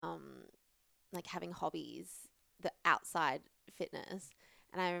like having hobbies, the outside fitness.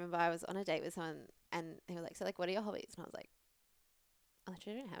 And I remember I was on a date with someone and they were like, so like, what are your hobbies? And I was like, I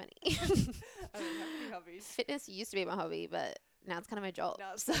literally don't have any. I don't have any hobbies. Fitness used to be my hobby, but now it's kind of my job.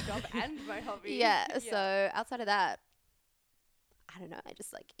 Now it's So my job and my hobby. yeah. Yeah. So outside of that, I don't know. I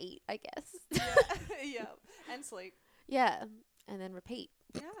just like eat, I guess. Yeah. Yeah. And sleep. Yeah. And then repeat.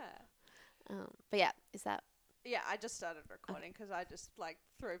 Yeah. But yeah, is that, Yeah, I just started recording because I just like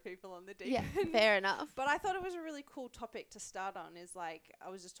throw people on the deep yeah, end. fair enough. But I thought it was a really cool topic to start on. Is like I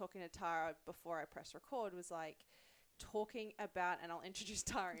was just talking to Tara before I press record. Was like talking about, and I'll introduce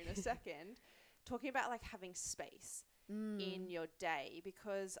Tara in a second. Talking about like having space in your day,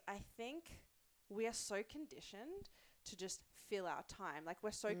 because I think we are so conditioned to just fill our time. Like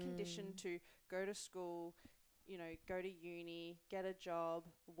we're so conditioned to go to school, go to uni, get a job,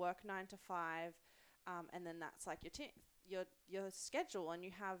 work 9 to 5, and then that's like your schedule, and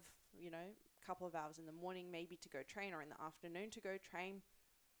you have a couple of hours in the morning maybe to go train, or in the afternoon to go train.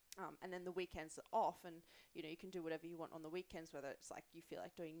 And then the weekends are off, and you can do whatever you want on the weekends, whether it's like you feel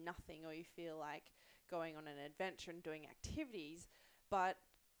like doing nothing or you feel like going on an adventure and doing activities. But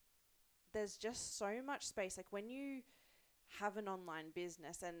there's just so much space. Like when you have an online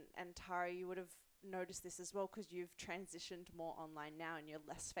business, and Tara, you would have noticed this as well because you've transitioned more online now and you're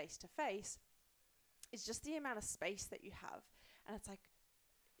less face to face. It's just the amount of space that you have, and it's like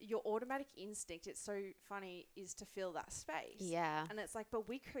your automatic instinct, it's so funny, is to fill that space. Yeah. And it's like, but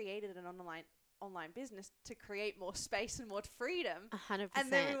we created an online business to create more space and more freedom. 100%.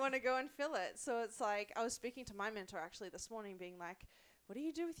 And then we want to go and fill it. So it's like, I was speaking to my mentor actually this morning being like, what do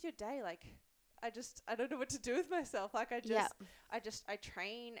you do with your day? Like, I don't know what to do with myself. Like I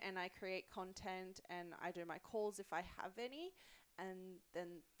train and I create content and I do my calls if I have any, and then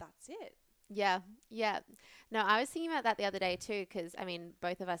that's it. Yeah. Yeah. No, I was thinking about that the other day too, because I mean,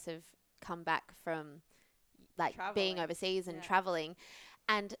 both of us have come back from like being Traveling. overseas and Yeah. traveling,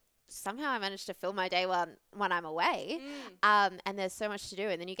 and somehow I managed to fill my day when I'm away. And there's so much to do,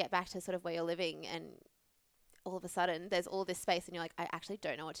 and then you get back to sort of where you're living, and all of a sudden there's all this space, and you're like, I actually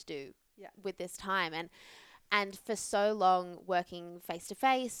don't know what to do Yeah. with this time. And for so long, working face to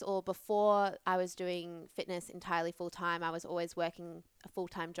face, or before I was doing fitness entirely full time, I was always working a full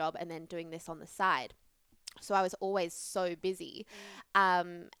time job and then doing this on the side. So I was always so busy,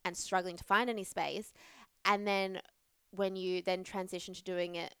 and struggling to find any space. And then when you then transition to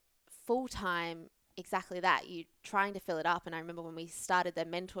doing it full time, exactly that, you trying to fill it up. And I remember when we started the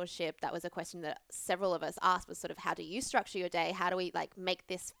mentorship, that was a question that several of us asked, was sort of, how do you structure your day? How do we like make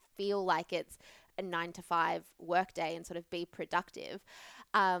this feel like it's a 9 to 5 work day and sort of be productive?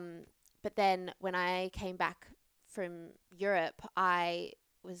 But then when I came back from Europe, I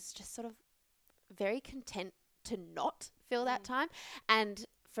was just sort of very content to not feel that time. And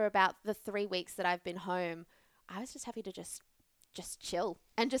for about the 3 weeks that I've been home, I was just happy to just chill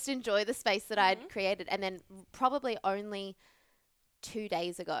and just enjoy the space that I'd created. And then probably only 2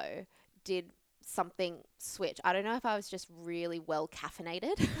 days ago did something switch. I don't know if I was just really well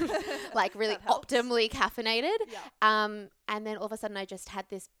caffeinated, like really optimally caffeinated. Yeah. And then all of a sudden I just had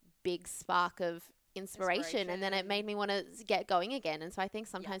this big spark of inspiration, and then it made me want to get going again. And so I think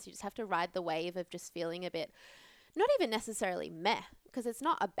sometimes you just have to ride the wave of just feeling a bit, not even necessarily meh, because it's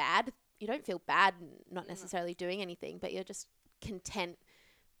not a bad, you don't feel bad not necessarily doing anything, but you're just content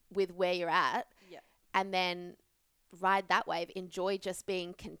with where you're at. Yeah. And then ride that wave, enjoy just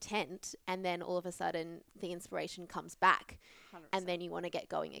being content, and then all of a sudden the inspiration comes back 100%. and then you want to get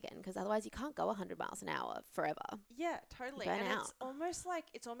going again, because otherwise you can't go 100 miles an hour forever. Yeah, totally. Burn And out. it's almost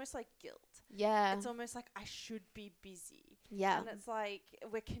like guilt. Yeah. It's almost like I should be busy. Yeah. And it's like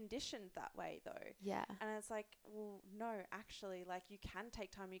we're conditioned that way though. Yeah. And it's like, well, no, actually, like you can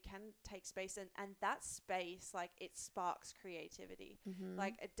take time, you can take space, and that space, like it sparks creativity.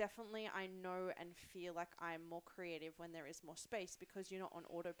 Like it definitely, I know and feel like I'm more creative when there is more space, because you're not on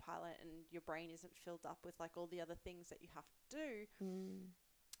autopilot and your brain isn't filled up with like all the other things that you have to do.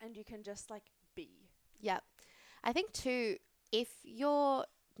 And you can just like be. Yeah. I think too, if you're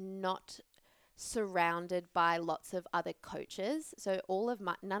not surrounded by lots of other coaches, so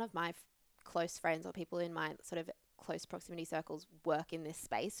none of my close friends or people in my sort of close proximity circles work in this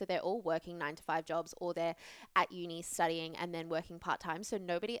space. So they're all working 9 to 5 jobs, or they're at uni studying and then working part-time. So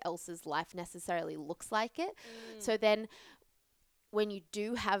nobody else's life necessarily looks like it. So then when you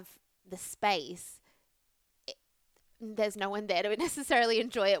do have the space, there's no one there to necessarily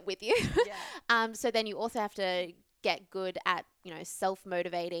enjoy it with you. Yeah. So then you also have to get good at,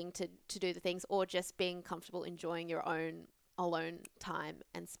 self-motivating to do the things, or just being comfortable enjoying your own alone time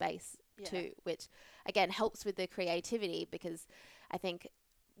and space too, which again helps with the creativity, because I think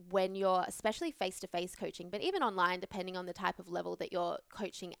when you're especially face-to-face coaching, but even online, depending on the type of level that you're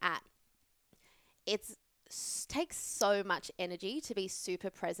coaching at, takes so much energy to be super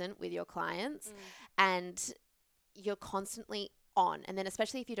present with your clients, and you're constantly on. And then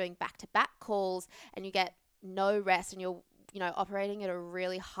especially if you're doing back-to-back calls and you get no rest and you're, operating at a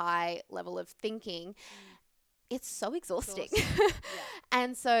really high level of thinking, it's so exhausting.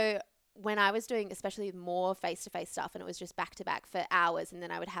 And so when I was doing especially more face-to-face stuff and it was just back-to-back for hours, and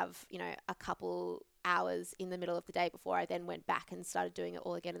then I would have, a couple hours in the middle of the day before I then went back and started doing it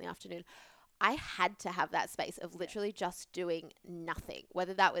all again in the afternoon, I had to have that space of literally just doing nothing,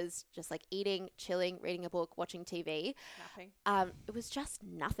 whether that was just like eating, chilling, reading a book, watching TV. Nothing. It was just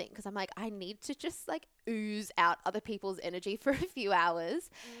nothing, because I'm like, I need to just like ooze out other people's energy for a few hours.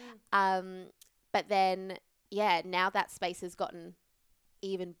 But then, now that space has gotten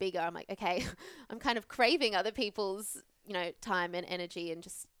even bigger. I'm like, okay, I'm kind of craving other people's, time and energy, and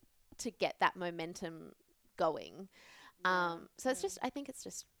just to get that momentum going. So it's just, I think it's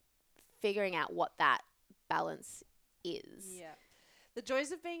just figuring out what that balance is. Yeah. The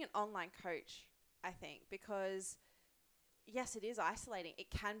joys of being an online coach, I think, because yes, it is isolating.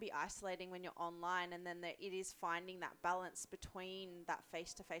 It can be isolating when you're online, and then it is finding that balance between that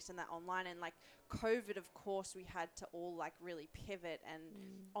face-to-face and that online. And like COVID, of course, we had to all like really pivot, and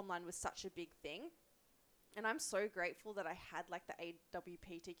online was such a big thing. And I'm so grateful that I had like the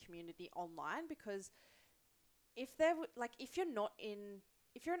AWPT community online, because if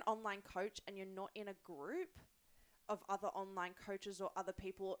you're an online coach and you're not in a group of other online coaches or other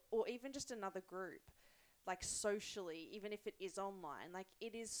people, or even just another group, like socially, even if it is online, like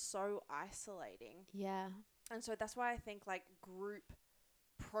it is so isolating. Yeah. And so that's why I think like group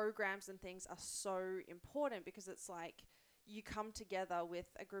programs and things are so important, because it's like you come together with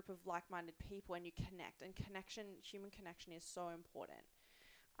a group of like-minded people and you connect, and human connection is so important.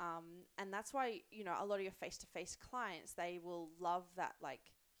 And that's why, a lot of your face-to-face clients, they will love that like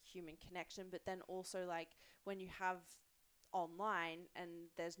human connection, but then also like when you have online and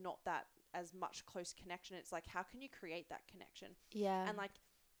there's not that as much close connection, it's like, how can you create that connection? Yeah. And like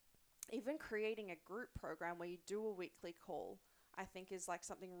even creating a group program where you do a weekly call, I think is like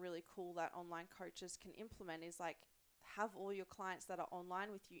something really cool that online coaches can implement, is like have all your clients that are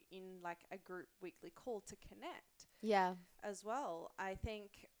online with you in like a group weekly call to connect. Yeah. As well. I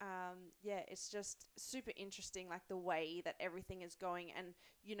think, it's just super interesting, like the way that everything is going. And,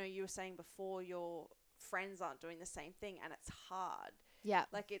 you were saying before your friends aren't doing the same thing, and it's hard. Yeah.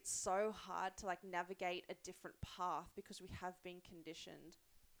 Like it's so hard to like navigate a different path, because we have been conditioned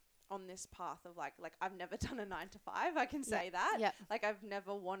on this path of like I've never done a 9 to 5. I can say that. Yeah. Like I've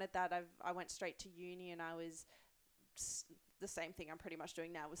never wanted that. I went straight to uni, and I was the same thing I'm pretty much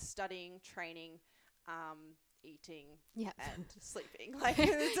doing now, was studying, training, eating and sleeping. Like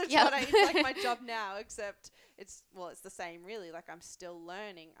it's like my job now, except it's the same really. Like I'm still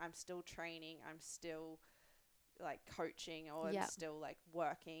learning, I'm still training, I'm still like coaching, or I'm still like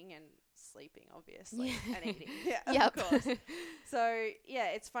working and sleeping, obviously, and eating. Yeah, of course. So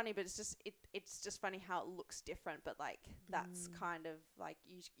it's funny, but it's just funny how it looks different, but like that's kind of like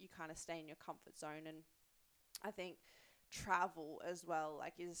you kind of stay in your comfort zone. And I think travel as well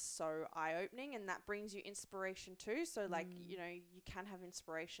like is so eye-opening, and that brings you inspiration too. So like you can have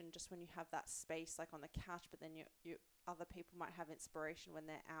inspiration just when you have that space like on the couch, but then you other people might have inspiration when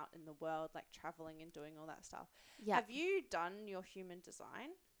they're out in the world, like traveling and doing all that stuff. Have you done your human design?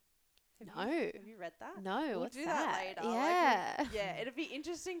 Have you read that? No. We'll what's do that? later. Yeah. It'd be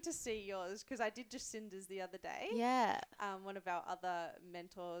interesting to see yours, because I did Jacinda's the other day. Yeah. One of our other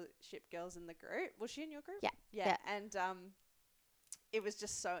mentorship girls in the group. Was she in your group? Yeah. And it was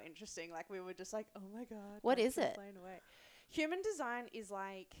just so interesting. Like we were just like, oh my God. What is it? Away. Human design is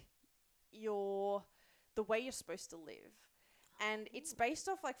like the way you're supposed to live. And it's based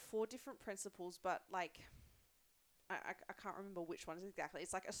off like 4 different principles, but like I can't remember which ones exactly.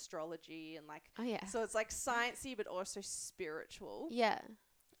 It's like astrology and like, so it's like sciencey, but also spiritual. Yeah.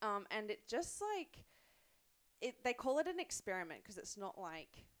 And it just like, they call it an experiment, because it's not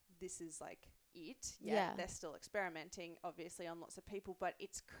like this is like it. Yeah. They're still experimenting, obviously, on lots of people, but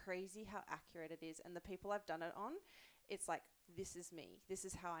it's crazy how accurate it is. And the people I've done it on, it's like, this is me. This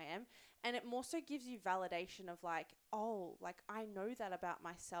is how I am. And it more so gives you validation of like, oh, like I know that about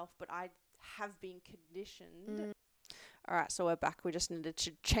myself, but I have been conditioned. All right, so we're back. We just needed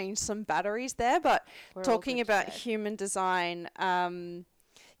to change some batteries there, but we're talking about human design,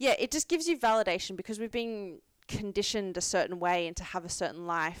 it just gives you validation, because we've been conditioned a certain way and to have a certain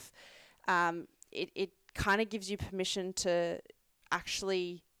life. It kind of gives you permission to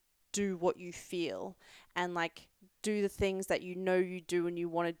actually do what you feel and like do the things that you know you do and you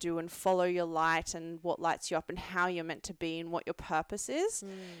want to do, and follow your light and what lights you up and how you're meant to be and what your purpose is.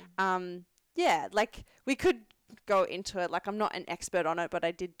 Yeah, like we could go into it. Like I'm not an expert on it, but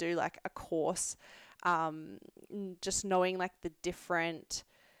I did do like a course, just knowing like the different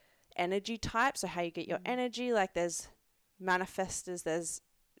energy types. So how you get your energy, like there's manifestors, there's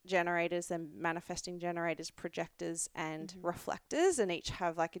generators, and manifesting generators, projectors, and reflectors, and each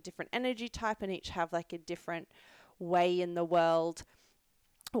have like a different energy type, and each have like a different way in the world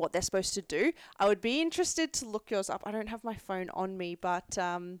what they're supposed to do. I would be interested to look yours up. I don't have my phone on me, but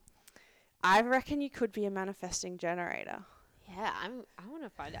I reckon you could be a manifesting generator. Yeah, I want to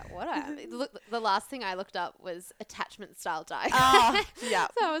find out what I am. Look, the last thing I looked up was attachment style diagram. Yeah.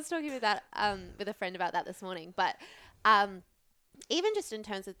 So I was talking with that with a friend about that this morning. But even just in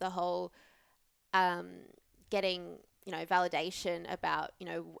terms of the whole getting, validation about,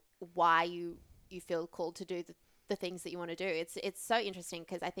 why you feel called to do the things that you want to do. It's so interesting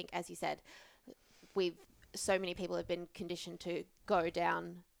because I think, as you said, so many people have been conditioned to go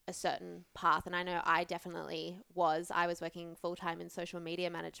down a certain path, and I know I definitely was. I was working full-time in social media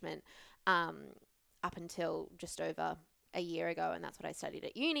management up until just over a year ago, and that's what I studied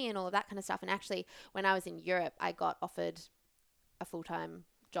at uni and all of that kind of stuff. And actually, when I was in Europe, I got offered a full-time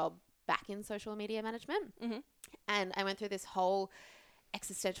job back in social media management, and I went through this whole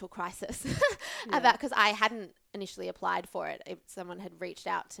existential crisis about, because I hadn't initially applied for it. Someone had reached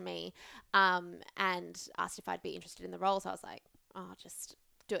out to me and asked if I'd be interested in the role, so I was like, oh, just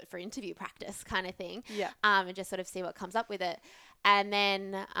do it for interview practice kind of thing. And just sort of see what comes up with it. And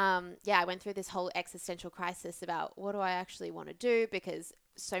then I went through this whole existential crisis about what do I actually want to do, because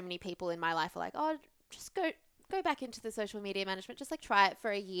so many people in my life are like, oh, just go back into the social media management, just like try it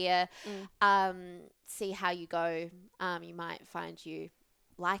for a year, see how you go. You might find you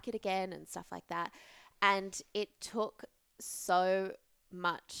like it again and stuff like that. And it took so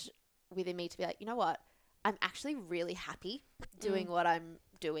much within me to be like, you know what, I'm actually really happy doing what I'm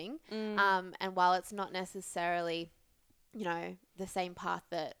doing. And while it's not necessarily, the same path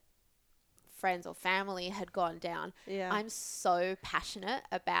that friends or family had gone down, I'm so passionate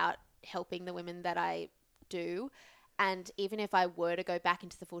about helping the women that I do. And even if I were to go back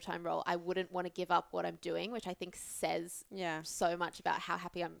into the full-time role, I wouldn't want to give up what I'm doing, which I think says so much about how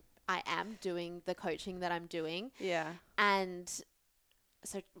happy I am doing the coaching that I'm doing. And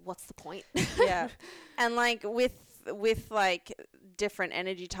so what's the point? And like with like different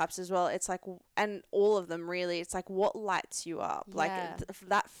energy types as well, it's like, and all of them really, it's like what lights you up, like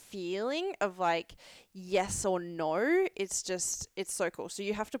that feeling of like yes or no. It's so cool. So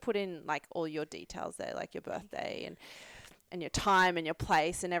you have to put in like all your details there, like your birthday and your time and your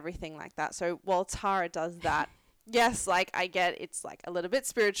place and everything like that. So while Tara does that, yes, like I get it's like a little bit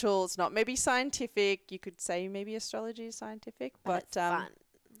spiritual. It's not maybe scientific. You could say maybe astrology is scientific, but it's fun.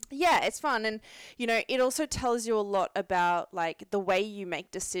 Yeah, it's fun. And, it also tells you a lot about like the way you make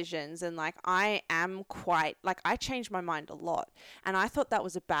decisions. And like, I am quite like, I change my mind a lot. And I thought that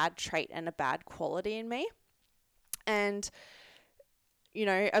was a bad trait and a bad quality in me. And,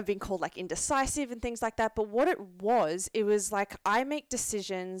 I've been called like indecisive and things like that. But what it was like, I make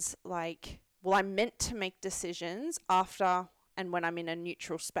decisions like, well, I'm meant to make decisions after and when I'm in a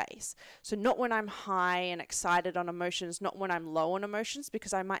neutral space. So not when I'm high and excited on emotions, not when I'm low on emotions,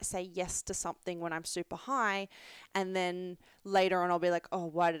 because I might say yes to something when I'm super high, and then later on I'll be like, oh,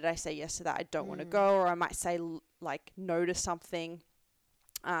 why did I say yes to that? I don't want to go. Or I might say like no to something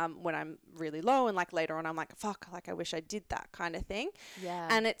when I'm really low, and like later on I'm like, fuck, like I wish I did that kind of thing.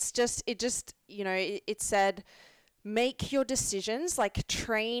 And it said, make your decisions, like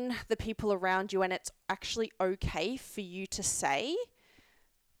train the people around you, and it's actually okay for you to say,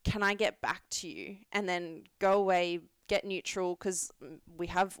 can I get back to you? And then go away, get neutral, because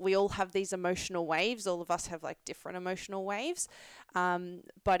we all have these emotional waves. All of us have like different emotional waves.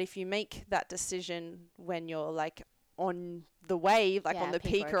 But if you make that decision when you're like on the wave, like on the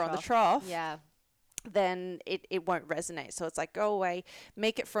peak or on the trough, then it won't resonate. So it's like, go away,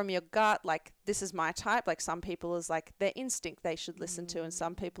 make it from your gut. Like, this is my type. Like, some people is like their instinct they should listen to, and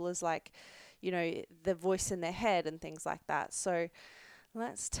some people is like, the voice in their head and things like that. So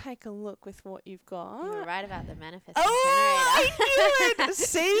let's take a look with what you've got. You were right about the manifesting generator. I knew it.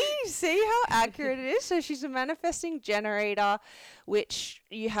 See? See how accurate it is? So she's a manifesting generator, which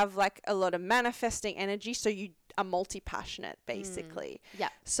you have like a lot of manifesting energy. So you are multi-passionate, basically.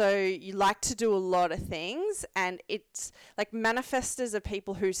 So you like to do a lot of things, and it's like manifestors are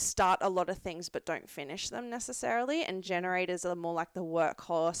people who start a lot of things but don't finish them necessarily, and generators are more like the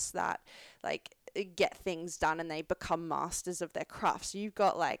workhorse that like get things done and they become masters of their craft. So you've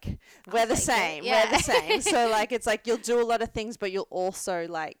got like, I'll we're the take it. same. Yeah. We're the same. So like, it's like you'll do a lot of things, but you'll also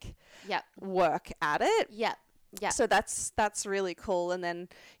like Yep. work at it. Yep. Yep. So that's really cool. And then,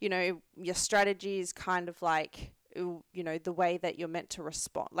 you know, your strategy is kind of like, you know, the way that you're meant to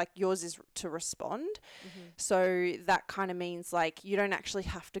respond. Like yours is to respond. Mm-hmm. So that kind of means like you don't actually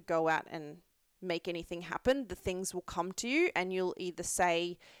have to go out and make anything happen. The things will come to you and you'll either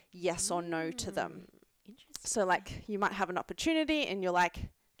say yes or no to them. Interesting. So like you might have an opportunity and you're like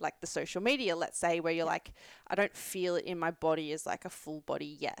the social media, let's say, where you're like, I don't feel it in my body as like a full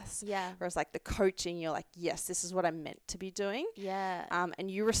body yes. Yeah. Whereas like the coaching, you're like, yes, this is what I'm meant to be doing. Yeah. And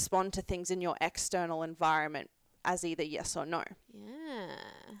you respond to things in your external environment as either yes or no.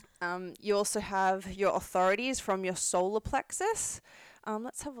 Yeah. You also have your authorities from your solar plexus.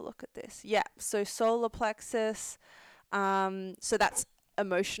 Let's have a look at this. Yeah, so solar plexus. So that's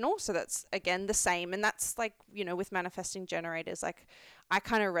emotional. So that's, again, the same. And that's like, you know, with manifesting generators, like I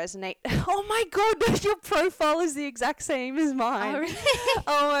kind of resonate. Oh my God, your profile is the exact same as mine. Oh, really?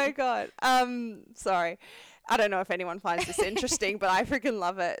 Oh my God. Sorry. I don't know if anyone finds this interesting, but I freaking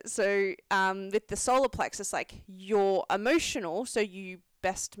love it. So with the solar plexus, like you're emotional, so you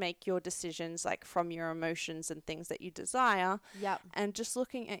best make your decisions like from your emotions and things that you desire. Yep. And just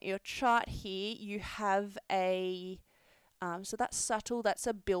looking at your chart here, you have a so that's subtle, that's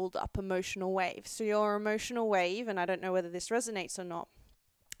a build up emotional wave. So your emotional wave, and I don't know whether this resonates or not,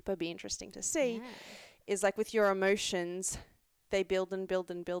 but it'd be interesting to see, Yeah. is like with your emotions, they build and build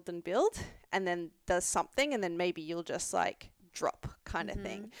and build and build, and then there's something, and then maybe you'll just like drop kind of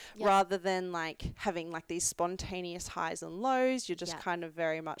thing. Yep. Rather than like having like these spontaneous highs and lows, you're just Yep. kind of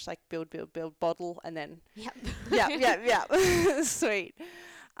very much like build, bottle, and then Yep. yeah. Sweet.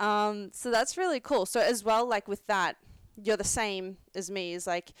 So that's really cool. So as well, like with that, you're the same as me, is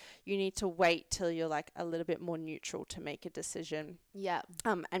like you need to wait till you're like a little bit more neutral to make a decision. Yep.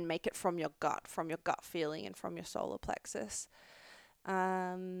 And make it from your gut feeling and from your solar plexus.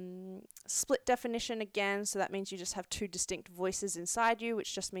 Split definition again, so that means you just have two distinct voices inside you,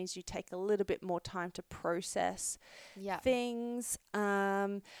 which just means you take a little bit more time to process Yep. things.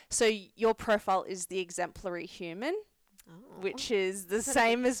 So your profile is the exemplary human, Oh. which is the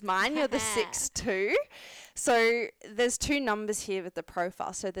same as mine. You're the 6-2. So there's two numbers here with the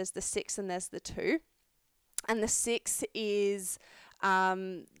profile. So there's the 6 and there's the 2. And the 6 is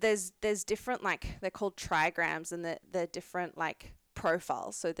there's different, like they're called trigrams, and they're different like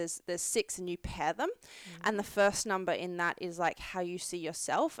profiles. So there's 6 and you pair them. And the first number in that is like how you see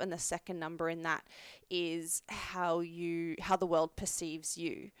yourself, and the second number in that is how the world perceives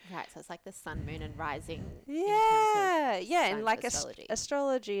you. Right, so it's like the sun, moon, and rising. Yeah, and signs like of astrology.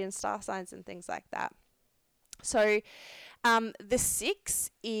 astrology and star signs and things like that. So the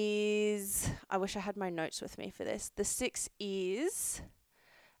 6 is, I wish I had my notes with me for this. The 6 is,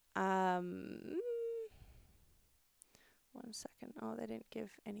 1 second. Oh, they didn't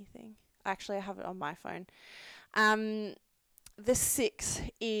give anything. Actually, I have it on my phone. The 6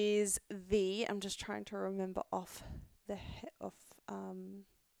 is I'm just trying to remember off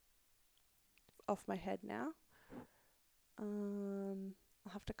my head now.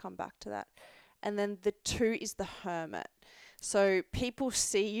 I'll have to come back to that. And then the 2 is the hermit. So people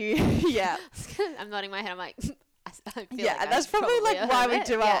see you. Yeah. I'm nodding my head. I'm like, I feel Yeah, like that's I'm probably like a why we hermit.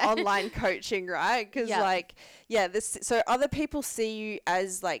 do Yeah. our online coaching, right? Because so other people see you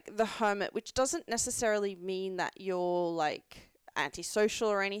as like the hermit, which doesn't necessarily mean that you're like antisocial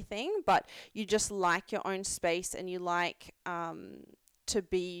or anything, but you just like your own space and you like to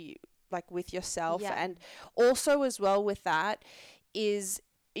be like with yourself. Yeah. And also as well with that is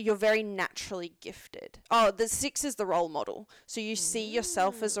you're very naturally gifted. Oh, the 6 is the role model. So you see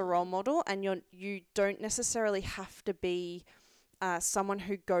yourself as a role model, and you don't necessarily have to be someone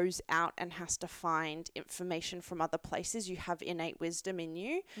who goes out and has to find information from other places. You have innate wisdom in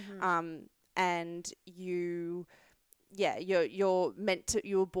you, and you're meant to.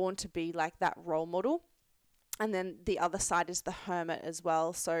 You were born to be like that role model. And then the other side is the hermit as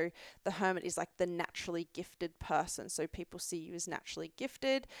well. So the hermit is like the naturally gifted person. So people see you as naturally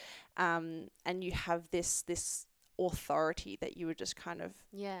gifted, and you have this authority that you were just kind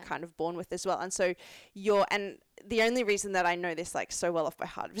of born with as well. And so and the only reason that I know this like so well off by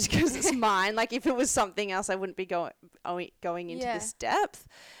heart is because it's mine. Like if it was something else, I wouldn't be going into this depth.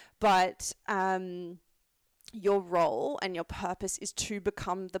 But your role and your purpose is to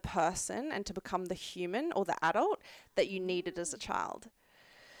become the person and to become the human or the adult that you needed as a child.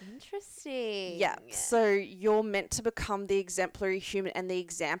 Interesting. Yeah. So you're meant to become the exemplary human and the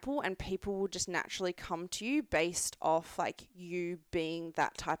example, and people will just naturally come to you based off like you being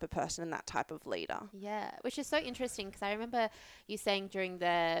that type of person and that type of leader. Yeah, which is so interesting because I remember you saying during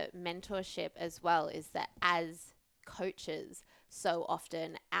the mentorship as well is that as coaches, so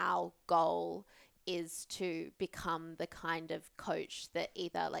often our goal is to become the kind of coach that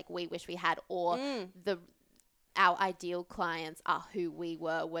either like we wish we had or the our ideal clients are who we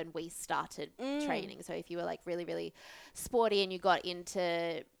were when we started training. So if you were like really, really sporty and you got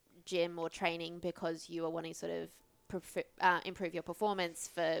into gym or training because you were wanting to sort of improve your performance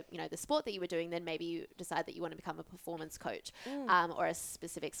for, you know, the sport that you were doing, then maybe you decide that you want to become a performance coach or a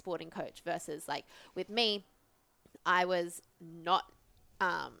specific sporting coach versus like with me, I was not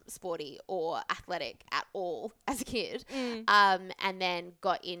sporty or athletic at all as a kid and then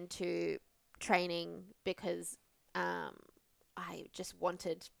got into training because I just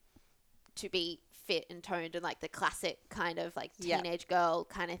wanted to be fit and toned and like the classic kind of like teenage girl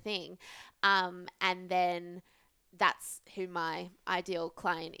kind of thing. And then that's who my ideal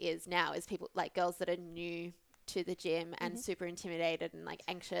client is now, is people like girls that are new to the gym and super intimidated and like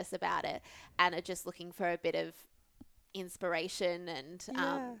anxious about it and are just looking for a bit of inspiration and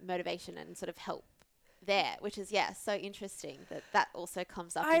motivation and sort of help there, which is so interesting that also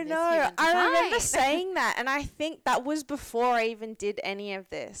comes up in this human design. I remember saying that, and I think that was before I even did any of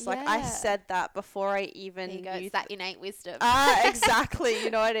this. Like I said that before I even there you go, it's that innate wisdom. Exactly. You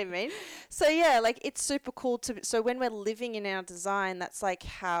know what I mean? So yeah, like it's super cool so when we're living in our design, that's like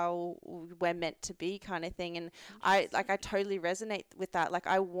how we're meant to be kind of thing. And I totally resonate with that. Like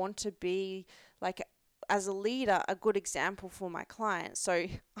I want to be like, as a leader, a good example for my clients. So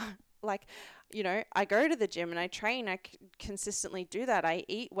like, you know, I go to the gym and I train. I consistently do that. I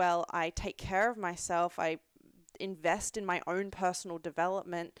eat well. I take care of myself. I invest in my own personal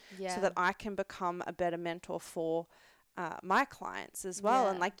development so that I can become a better mentor for my clients as well.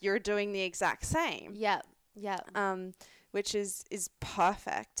 And like you're doing the exact same. Which is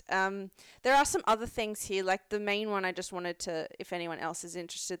perfect. There are some other things here, like the main one I just wanted to, if anyone else is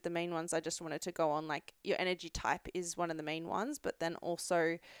interested, the main ones I just wanted to go on, like your energy type is one of the main ones, but then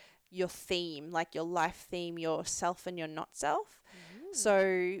also your theme, like your life theme, your self and your not self.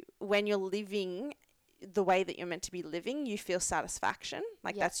 So when you're living the way that you're meant to be living, you feel satisfaction.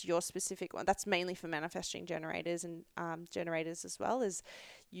 Like that's your specific one. That's mainly for manifesting generators and generators as well, is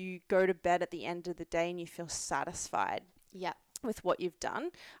you go to bed at the end of the day and you feel satisfied with what you've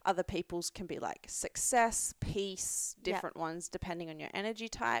done. Other people's can be like success, peace, different ones depending on your energy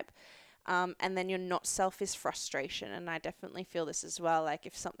type. And then your not self is frustration. And I definitely feel this as well. Like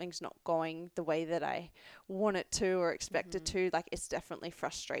if something's not going the way that I want it to or expect it to, like it's definitely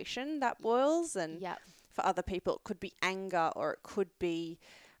frustration that boils. And for other people, it could be anger or it could be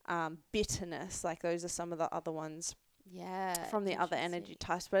bitterness. Like those are some of the other ones. From the other energy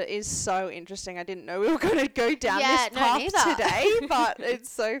types. But it is so interesting. I didn't know we were going to go down this path today, but it's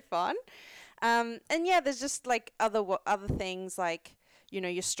so fun. And there's just like other things like, you know,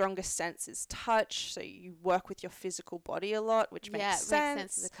 your strongest sense is touch. So you work with your physical body a lot, which makes sense. Yeah, it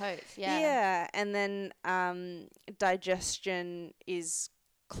makes sense as a coach. Yeah. And then digestion is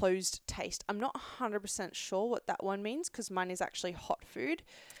closed taste. I'm not 100% sure what that one means because mine is actually hot food.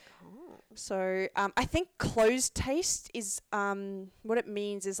 So I think closed taste is what it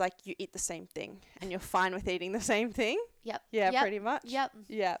means is like you eat the same thing and you're fine with eating the same thing. Pretty much.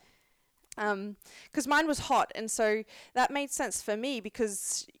 Because mine was hot, and so that made sense for me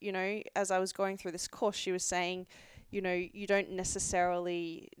because, you know, as I was going through this course, she was saying, you know, you don't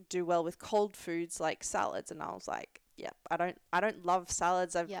necessarily do well with cold foods like salads, and I was like, I don't love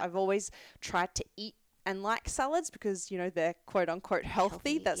salads. I've always tried to eat and like salads because, you know, they're quote unquote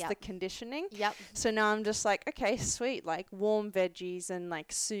healthy. That's the conditioning. So now I'm just like, okay, sweet, like warm veggies and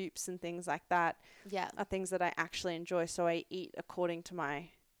like soups and things like that are things that I actually enjoy. So I eat according to my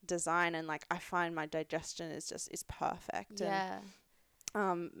design, and like I find my digestion is perfect.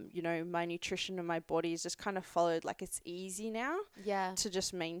 And you know, my nutrition and my body is just kind of followed. Like it's easy now to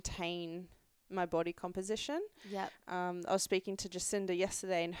just maintain my body composition. I was speaking to Jacinda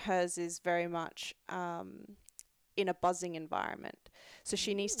yesterday, and hers is very much in a buzzing environment, so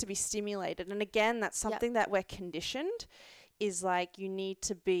she needs to be stimulated. And again, that's something that we're conditioned, is like you need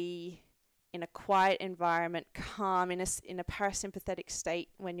to be in a quiet environment, calm, in a parasympathetic state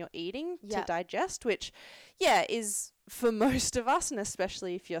when you're eating to digest, which, is for most of us, and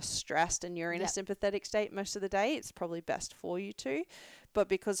especially if you're stressed and you're in a sympathetic state most of the day, it's probably best for you to. But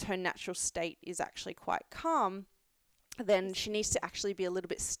because her natural state is actually quite calm, then she needs to actually be a little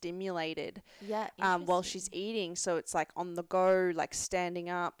bit stimulated Yeah. while she's eating. So it's like on the go, like standing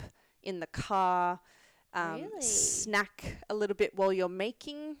up in the car, Really? snack a little bit while you're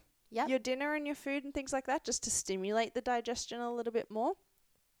making Yep. your dinner and your food and things like that, just to stimulate the digestion a little bit more.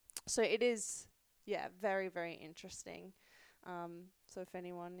 So it is, yeah, very, very interesting. So if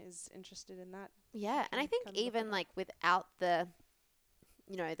anyone is interested in that, Yeah, and I can think kind of look it even up. like without the,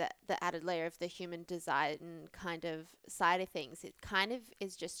 you know, the added layer of the human design kind of side of things, it kind of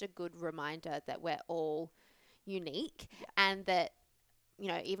is just a good reminder that we're all unique, Yeah. and that, you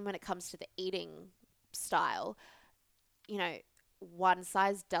know, even when it comes to the eating style, you know, one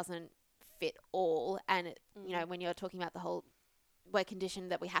size doesn't fit all, and it, you know, when you're talking about the whole, we're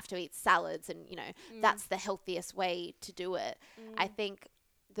conditioned that we have to eat salads, and you know, that's the healthiest way to do it. I think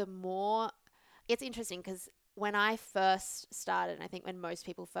the more, it's interesting because when I first started, and I think when most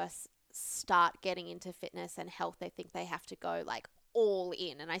people first start getting into fitness and health, they think they have to go like all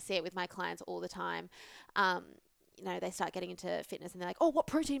in. And I see it with my clients all the time. You know, they start getting into fitness and they're like, oh, what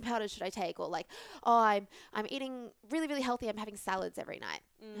protein powder should I take? Or like, oh, I'm eating really, really healthy. I'm having salads every night.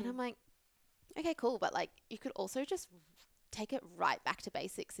 And I'm like, okay, cool. But like, you could also just take it right back to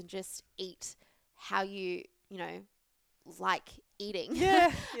basics and just eat how you know, like eating.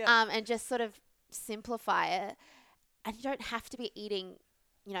 Yeah. Yeah. And just sort of simplify it. And you don't have to be eating,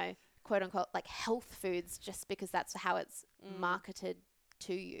 you know, quote unquote, like health foods just because that's how it's marketed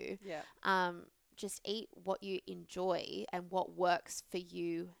to you. Yeah. Just eat what you enjoy and what works for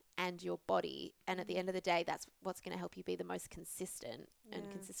you and your body. And at the end of the day, that's what's going to help you be the most consistent.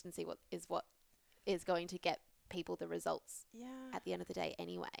 And consistency what is going to get people the results at the end of the day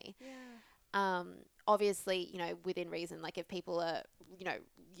anyway. Obviously, you know, within reason, like if people are, you know,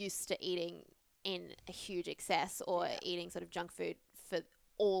 used to eating in a huge excess or eating sort of junk food for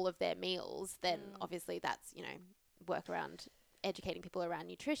all of their meals, then obviously that's, you know, work around educating people around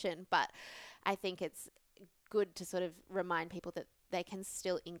nutrition. But I think it's good to sort of remind people that they can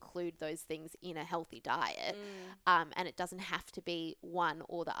still include those things in a healthy diet. And it doesn't have to be one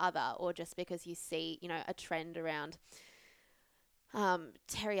or the other, or just because you see, you know, a trend around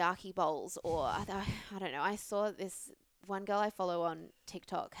teriyaki bowls, or I don't know. I saw this one girl I follow on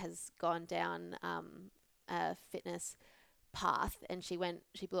TikTok has gone down a fitness path, and she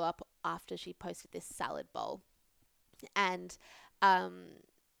blew up after she posted this salad bowl, and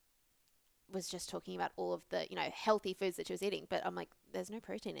was just talking about all of the, you know, healthy foods that she was eating. But I'm like, there's no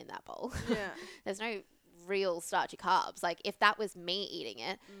protein in that bowl. Yeah. There's no real starchy carbs. Like if that was me eating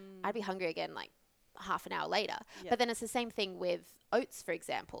it, I'd be hungry again like half an hour later. But then it's the same thing with oats, for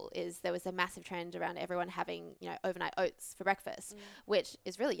example. Is there was a massive trend around everyone having, you know, overnight oats for breakfast, which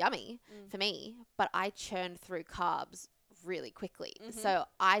is really yummy for me, but I churn through carbs really quickly. So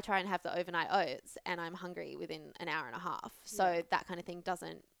I try and have the overnight oats and I'm hungry within an hour and a half. So that kind of thing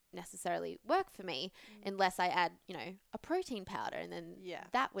doesn't necessarily work for me unless I add, you know, a protein powder, and then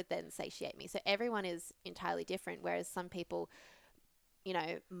that would then satiate me. So everyone is entirely different, whereas some people, you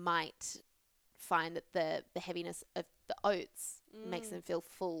know, might find that the heaviness of the oats makes them feel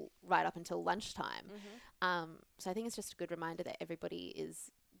full right up until lunchtime. So I think it's just a good reminder that everybody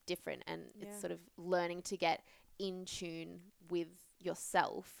is different, and it's sort of learning to get in tune with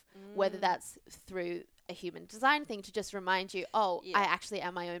yourself, whether that's through a human design thing to just remind you, oh, I actually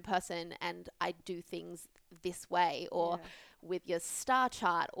am my own person and I do things this way, or with your star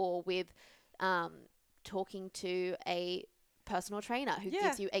chart, or with talking to a personal trainer who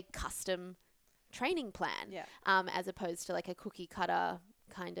gives you a custom training plan, as opposed to like a cookie cutter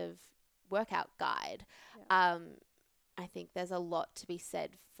kind of workout guide. I think there's a lot to be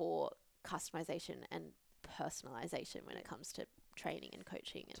said for customization and personalization when it comes to training and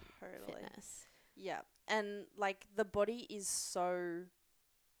coaching and fitness. Yeah. And like the body is so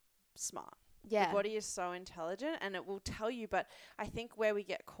smart. Yeah. The body is so intelligent and it will tell you. But I think where we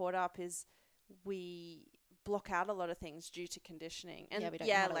get caught up is we block out a lot of things due to conditioning. And we don't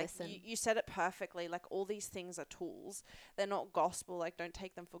know how to like listen. you said it perfectly. Like all these things are tools. They're not gospel. Like don't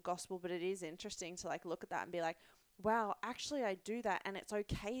take them for gospel. But it is interesting to like look at that and be like, wow, actually I do that, and it's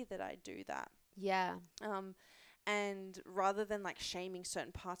okay that I do that. Yeah. And rather than like shaming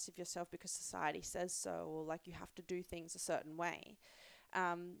certain parts of yourself because society says so, or like you have to do things a certain way.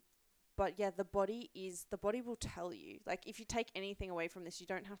 But yeah, the body will tell you. Like if you take anything away from this, you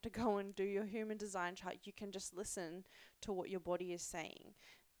don't have to go and do your human design chart. You can just listen to what your body is saying.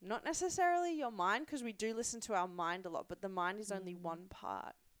 Not necessarily your mind, because we do listen to our mind a lot, but the mind is only one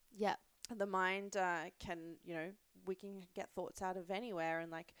part. Yeah. The mind can, you know, we can get thoughts out of anywhere,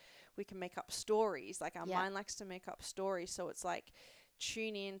 and like we can make up stories. Like our mind likes to make up stories. So it's like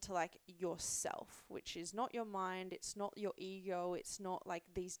tune in to like yourself, which is not your mind, it's not your ego, it's not like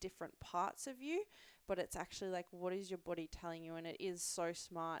these different parts of you, but it's actually like, what is your body telling you? And it is so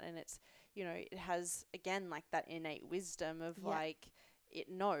smart, and it's, you know, it has, again, like that innate wisdom of like, it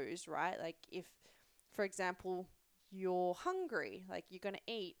knows, right? Like if, for example, you're hungry, like you're going to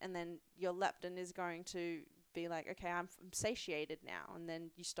eat, and then your leptin is going to be like, okay, I'm satiated now, and then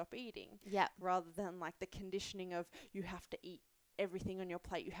you stop eating. Yeah. Rather than like the conditioning of you have to eat everything on your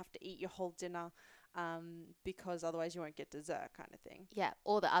plate, you have to eat your whole dinner, because otherwise you won't get dessert, kind of thing. Yeah.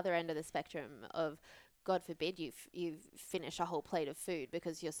 Or the other end of the spectrum of, God forbid, you finish a whole plate of food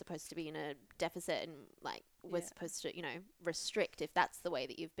because you're supposed to be in a deficit, and like we're supposed to, you know, restrict if that's the way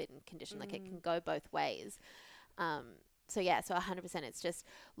that you've been conditioned. Like it can go both ways. So 100%, it's just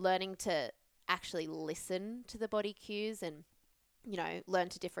learning to actually listen to the body cues and, you know, learn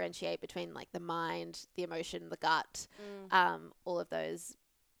to differentiate between like the mind, the emotion, the gut, all of those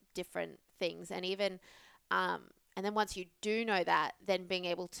different things. And even, and then once you do know that, then being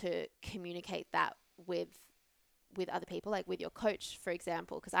able to communicate that with other people, like with your coach, for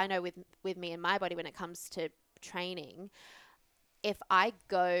example, because I know with me and my body, when it comes to training, if I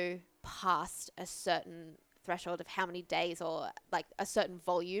go past a certain threshold of how many days or like a certain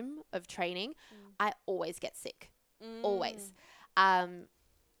volume of training, I always get sick, always. And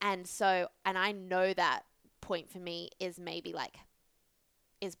I know that point for me is maybe like,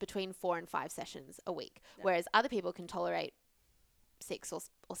 is between 4 and 5 sessions a week, whereas other people can tolerate 6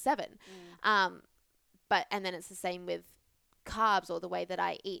 or 7. And then it's the same with carbs or the way that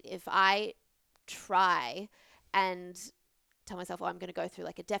I eat. If I try and tell myself, oh, I'm going to go through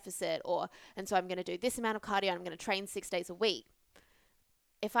like a deficit, and so I'm going to do this amount of cardio, I'm going to train 6 days a week.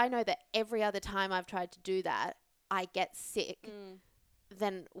 If I know that every other time I've tried to do that, I get sick,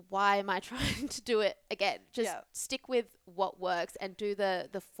 then why am I trying to do it again? Just stick with what works and do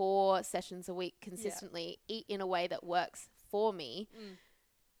the 4 sessions a week consistently, eat in a way that works for me,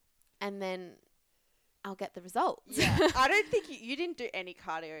 and then I'll get the results. Yeah. I don't think you didn't do any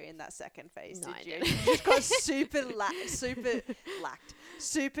cardio in that second phase, No, did you? I didn't. You just got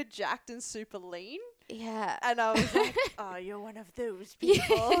super jacked and super lean. Yeah. And I was like, oh, you're one of those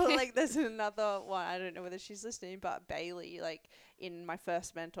people. Like there's another one, I don't know whether she's listening, but Bailey, like in my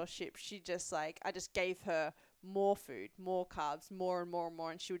first mentorship, she just like, I just gave her more food, more carbs, more and more and more,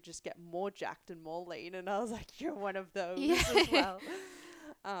 and she would just get more jacked and more lean. And I was like, you're one of those as well.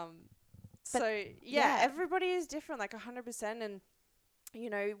 So everybody is different, like 100%. And, you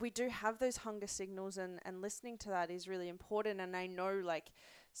know, we do have those hunger signals, and listening to that is really important. And I know like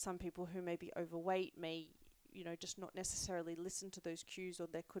some people who may be overweight may, you know, just not necessarily listen to those cues, or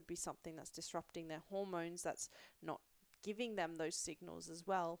there could be something that's disrupting their hormones that's not giving them those signals as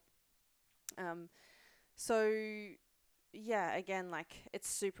well. So yeah, again, like it's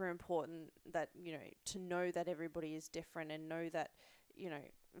super important that, you know, to know that everybody is different, and know that, you know,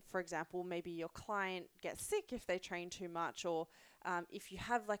 for example, maybe your client gets sick if they train too much, or if you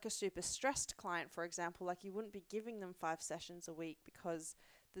have like a super stressed client, for example, like you wouldn't be giving them 5 sessions a week, because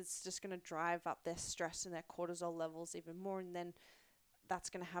that's just going to drive up their stress and their cortisol levels even more. And then that's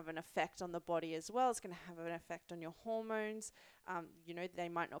going to have an effect on the body as well. It's going to have an effect on your hormones. You know, they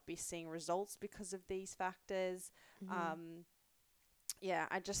might not be seeing results because of these factors.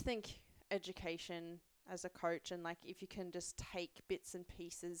 I just think education as a coach, and like if you can just take bits and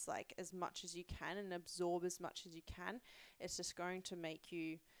pieces like as much as you can and absorb as much as you can, it's just going to make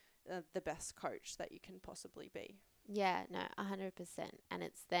you the best coach that you can possibly be. Yeah, no, 100%. And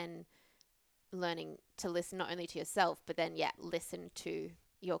it's then learning to listen not only to yourself, but then listen to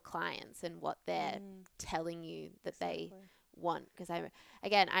your clients and what they're telling you that they want. Because I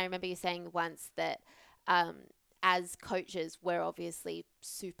remember you saying once that as coaches, we're obviously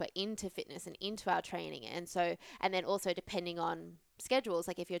super into fitness and into our training. And then also depending on schedules,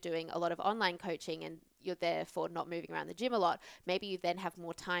 like if you're doing a lot of online coaching and you're therefore not moving around the gym a lot, maybe you then have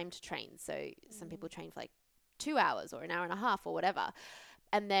more time to train. So some people train for like 2 hours or an hour and a half or whatever.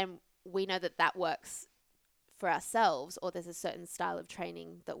 And then we know that works for ourselves, or there's a certain style of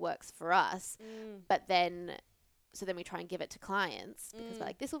training that works for us. But then we try and give it to clients because we're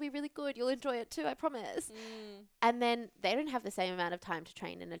like, this will be really good. You'll enjoy it too, I promise. And then they don't have the same amount of time to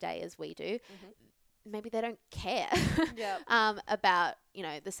train in a day as we do. Maybe they don't care about, you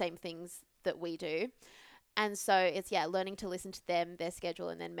know, the same things that we do. And so it's, learning to listen to them, their schedule,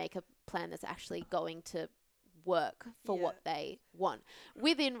 and then make a plan that's actually going to work for what they want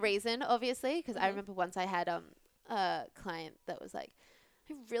within reason, obviously. Because I remember once I had a client that was like,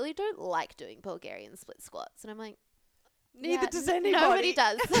 I really don't like doing Bulgarian split squats. And I'm like, Neither Yeah, does anybody. Nobody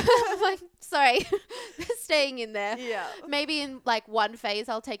does. I'm like, sorry, they're staying in there. Yeah. Maybe in like one phase,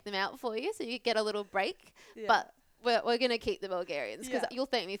 I'll take them out for you so you get a little break. Yeah. But we're going to keep the Bulgarians because Yeah. you'll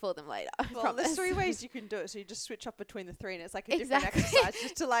thank me for them later. I Well, promise. there's 3 ways you can do it. So you just switch up between the 3 and it's like a Exactly. different exercise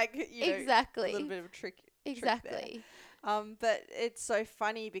just to like, you know, Exactly. a little bit of a trick there. Exactly. But it's so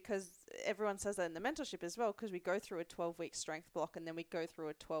funny because everyone says that in the mentorship as well, because we go through a 12-week strength block and then we go through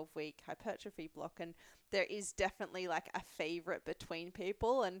a 12-week hypertrophy block, and there is definitely like a favorite between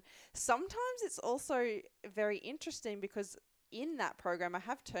people. And sometimes it's also very interesting because in that program I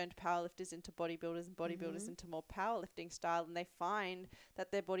have turned powerlifters into bodybuilders and bodybuilders into more powerlifting style, and they find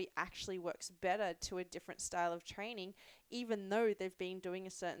that their body actually works better to a different style of training, even though they've been doing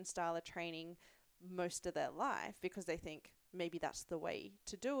a certain style of training most of their life, because they think maybe that's the way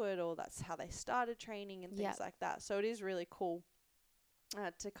to do it, or that's how they started training and things like that. So it is really cool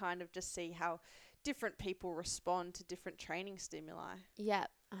to kind of just see how different people respond to different training stimuli. Yeah,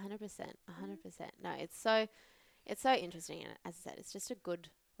 100%. 100%. No, it's so interesting. And as I said, it's just a good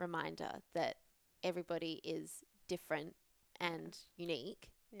reminder that everybody is different and unique.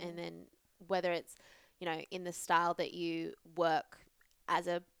 Yeah. And then whether it's, you know, in the style that you work as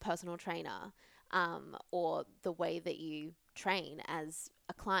a personal trainer, or the way that you train as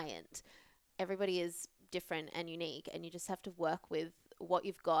a client, everybody is different and unique, and you just have to work with what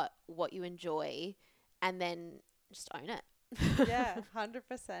you've got, what you enjoy, and then just own it. Yeah, 100%.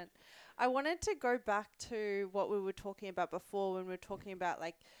 I wanted to go back to what we were talking about before when we were talking about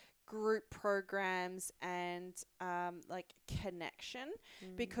like group programs and like connection,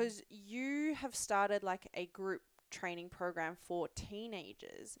 because you have started like a group training program for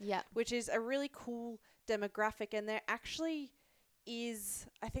teenagers, Yeah. which is a really cool demographic. And there actually is,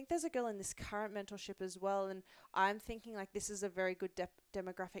 I think there's a girl in this current mentorship as well, and I'm thinking like this is a very good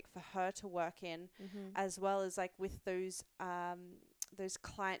demographic for her to work in, as well as like with those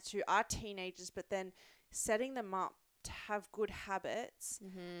clients who are teenagers, but then setting them up to have good habits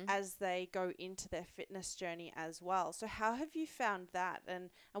as they go into their fitness journey as well. So how have you found that,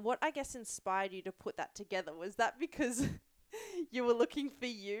 and what I guess inspired you to put that together? Was that because you were looking for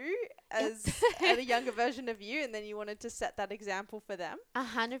you as a younger version of you, and then you wanted to set that example for them?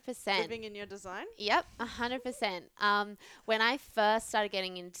 100%. Living in your design? Yep, 100%. When I first started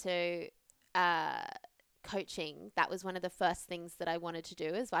getting into coaching, that was one of the first things that I wanted to do.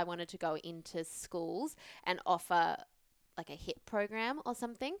 Is I wanted to go into schools and offer like a HIIT program or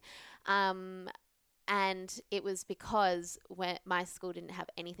something. And it was because when my school didn't have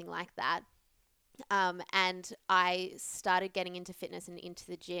anything like that. And I started getting into fitness and into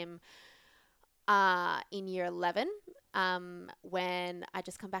the gym in year 11, when I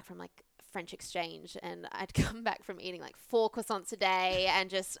just come back from like French exchange, and I'd come back from eating like 4 croissants a day and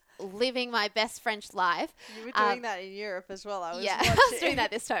just living my best French life. You were doing that in Europe as well. I was I was doing that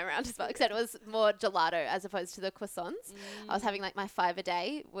this time around as well, except it was more gelato as opposed to the croissants. I was having like my 5 a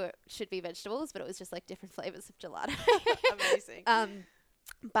day, should be vegetables, but it was just like different flavors of gelato. Amazing.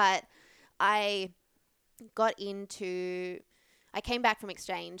 But I came back from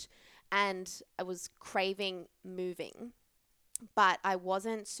exchange and I was craving moving, but I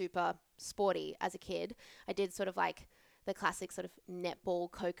wasn't super sporty as a kid. I did sort of like the classic sort of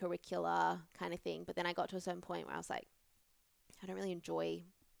netball co-curricular kind of thing, but then I got to a certain point where I was like, I don't really enjoy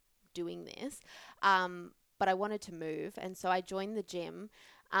doing this, but I wanted to move, and so I joined the gym,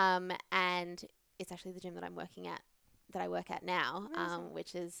 and it's actually the gym that I work at now,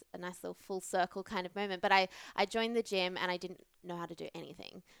 which is a nice little full circle kind of moment. But I joined the gym and I didn't know how to do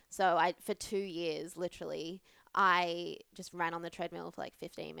anything. So for 2 years, literally, I just ran on the treadmill for like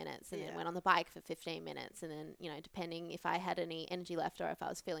 15 minutes and then went on the bike for 15 minutes. And then, you know, depending if I had any energy left or if I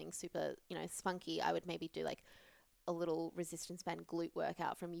was feeling super, you know, spunky, I would maybe do like a little resistance band glute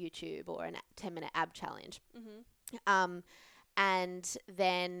workout from YouTube or a 10-minute ab challenge. And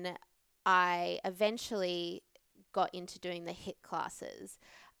then I eventually got into doing the HIIT classes.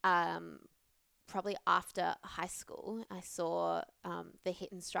 Probably after high school, I saw the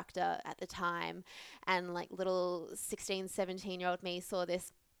HIIT instructor at the time, and like little 16, 17-year-old me saw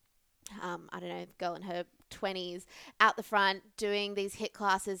this, I don't know, girl in her 20s out the front doing these HIIT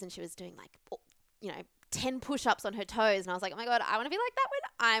classes, and she was doing like, you know, 10 push-ups on her toes. And I was like, oh my God, I want to be like that when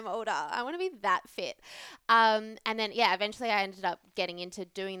I'm older. I want to be that fit. And then, eventually I ended up getting into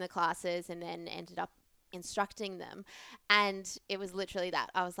doing the classes and then ended up instructing them. And it was literally that.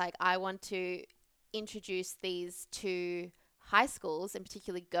 I was like, I want to introduce these to high schools, and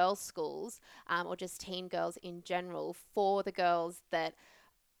particularly girls' schools, or just teen girls in general, for the girls that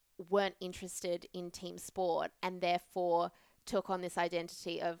weren't interested in team sport and therefore took on this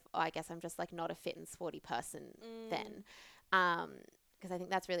identity of, oh, I guess I'm just like not a fit and sporty person then. Because I think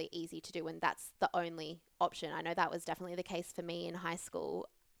that's really easy to do when that's the only option. I know that was definitely the case for me in high school.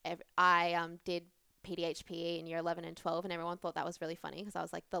 I did PDHPE in year 11 and 12, and everyone thought that was really funny because I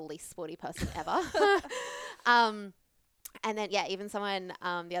was like the least sporty person ever. And then, yeah, even someone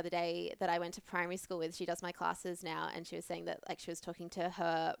the other day that I went to primary school with, she does my classes now, and she was saying that like she was talking to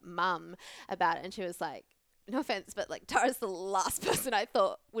her mum about it, and she was like, no offense, but like Tara's the last person I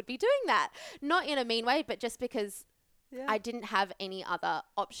thought would be doing that. Not in a mean way, but just because I didn't have any other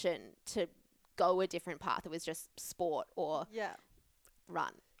option to go a different path. It was just sport or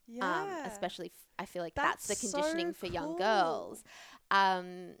run. Especially I feel like that's the conditioning for young girls.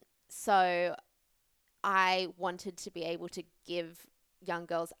 So I wanted to be able to give young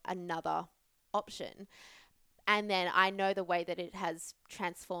girls another option. And then I know the way that it has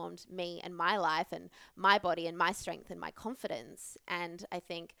transformed me and my life and my body and my strength and my confidence. And I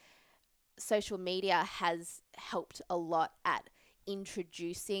think social media has helped a lot at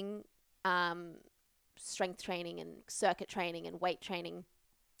introducing strength training and circuit training and weight training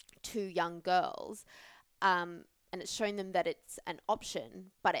to young girls. And it's shown them that it's an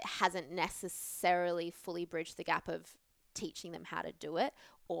option, but it hasn't necessarily fully bridged the gap of teaching them how to do it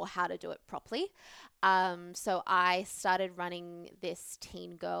or how to do it properly. So I started running this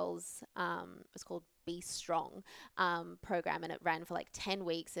teen girls, it was called Be Strong program, and it ran for like 10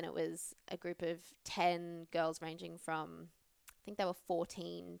 weeks, and it was a group of 10 girls ranging from, I think they were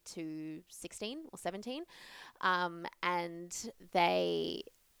 14 to 16 or 17. And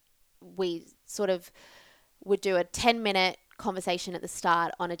we sort of would do a 10-minute conversation at the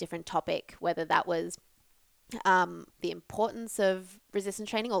start on a different topic, whether that was the importance of resistance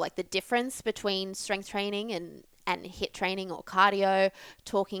training or like the difference between strength training and HIIT training or cardio,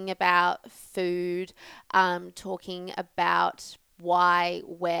 talking about food, talking about why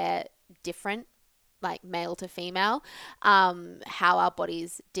we're different, like male to female, how our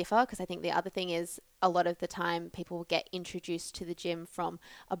bodies differ. Because I think the other thing is a lot of the time people will get introduced to the gym from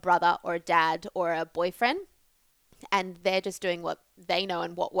a brother or a dad or a boyfriend, and they're just doing what they know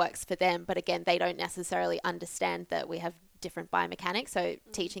and what works for them. But again, they don't necessarily understand that we have different biomechanics. So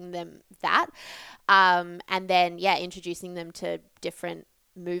teaching them that, and then, introducing them to different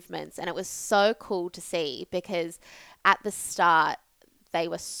movements. And it was so cool to see because at the start, they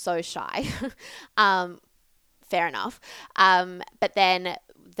were so shy. Fair enough. But then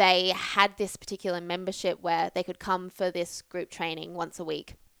they had this particular membership where they could come for this group training once a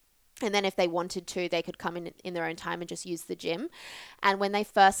week. And then if they wanted to, they could come in their own time and just use the gym. And when they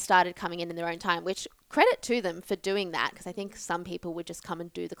first started coming in their own time, which credit to them for doing that, because I think some people would just come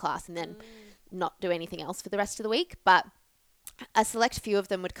and do the class and then not do anything else for the rest of the week. But a select few of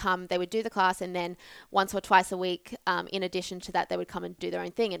them would come, they would do the class, and then once or twice a week, in addition to that, they would come and do their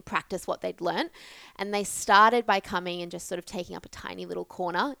own thing and practice what they'd learnt. And they started by coming and just sort of taking up a tiny little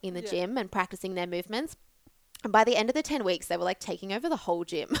corner in the gym and practicing their movements. And by the end of the 10 weeks, they were like taking over the whole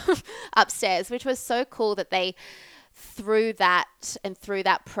gym upstairs, which was so cool that they, through that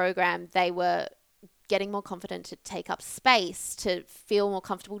program, they were getting more confident to take up space, to feel more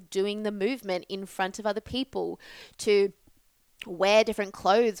comfortable doing the movement in front of other people, to wear different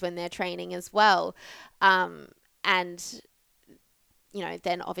clothes when they're training as well. And,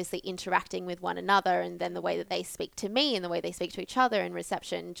 then obviously interacting with one another, and then the way that they speak to me and the way they speak to each other in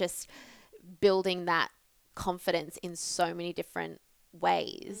reception, just building that confidence in so many different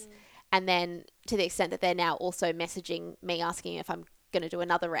ways. And then to the extent that they're now also messaging me asking if I'm going to do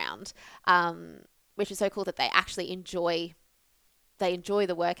another round, which is so cool that they actually enjoy the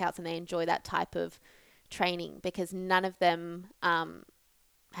workouts and they enjoy that type of training, because none of them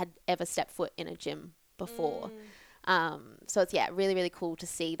had ever stepped foot in a gym before. So it's really, really cool to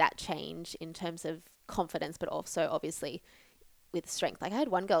see that change in terms of confidence, but also obviously with strength. Like I had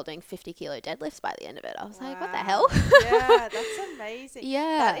one girl doing 50 kilo deadlifts by the end of it. I was like, what the hell? Yeah, that's amazing.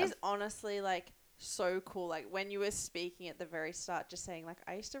 Yeah. That is honestly like so cool. Like when you were speaking at the very start, just saying like,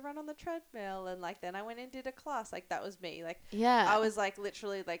 I used to run on the treadmill and like, then I went and did a class. Like that was me. Like, I was like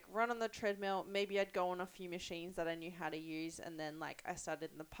literally like run on the treadmill. Maybe I'd go on a few machines that I knew how to use. And then like I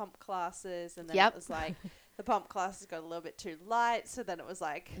started in the pump classes, and then it was like the pump classes got a little bit too light. So then it was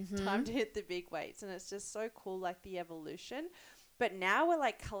like time to hit the big weights. And it's just so cool, like the evolution. But now we're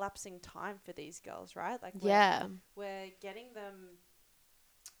like collapsing time for these girls, right? Like we're getting them,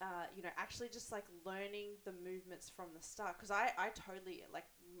 actually just like learning the movements from the start. Because I totally, like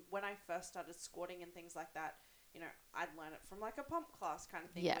when I first started squatting and things like that, I'd learn it from like a pump class kind of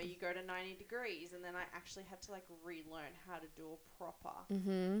thing where you go to 90 degrees, and then I actually had to like relearn how to do a proper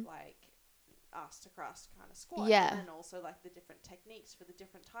like ass to crust kind of squat. Yeah. And then also like the different techniques for the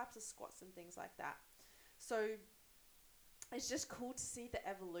different types of squats and things like that. So it's just cool to see the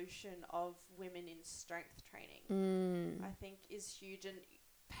evolution of women in strength training. I think is huge. And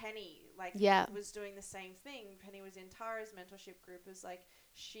Penny was doing the same thing. Penny was in Tara's mentorship group. It was like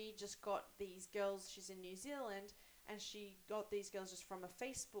she just got these girls, she's in New Zealand, and she got these girls just from a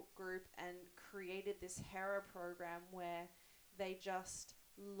Facebook group and created this Hera program where they just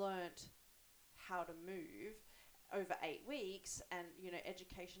learnt how to move over 8 weeks, and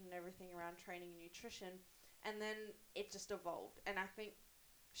education and everything around training and nutrition. And then it just evolved, and I think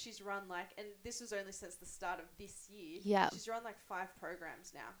she's run and this was only since the start of this year. Yeah. She's run 5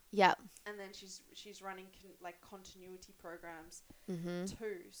 programs now. Yeah. And then she's running continuity programs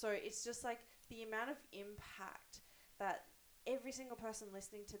too. So it's just the amount of impact that every single person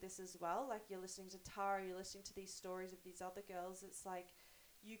listening to this as well, you're listening to Tara, you're listening to these stories of these other girls, it's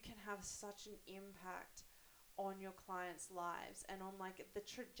you can have such an impact on your clients' lives and on the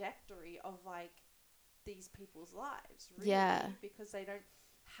trajectory of these people's lives, really. Yeah. Because they don't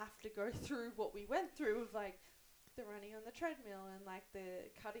have to go through what we went through of the running on the treadmill and the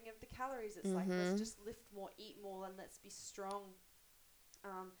cutting of the calories. It's let's just lift more, eat more, and let's be strong.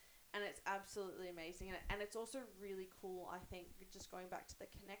 And it's absolutely amazing. And it's also really cool, I think, just going back to the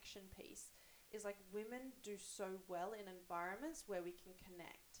connection piece, is women do so well in environments where we can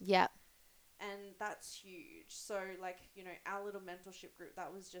connect. Yeah. And that's huge. So our little mentorship group,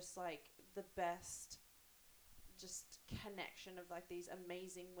 that was just the best just connection of these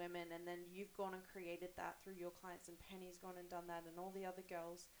amazing women. And then you've gone and created that through your clients, and Penny's gone and done that, and all the other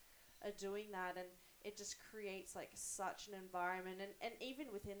girls are doing that. And it just creates such an environment. And even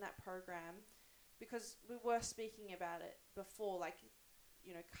within that program, because we were speaking about it before,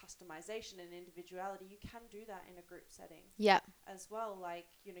 customization and individuality, you can do that in a group setting. Yeah. As well.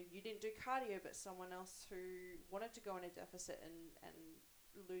 You didn't do cardio, but someone else who wanted to go in a deficit and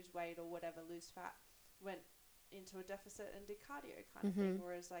lose weight or whatever, lose fat, went into a deficit and did cardio kind of thing.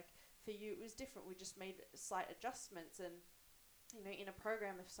 Whereas for you, it was different. We just made slight adjustments. And in a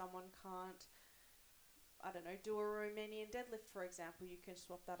program, if someone can't, I don't know, do a Romanian deadlift, for example, you can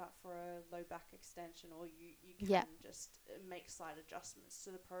swap that up for a low back extension, or you can just make slight adjustments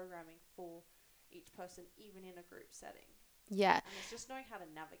to the programming for each person, even in a group setting. Yeah. And it's just knowing how to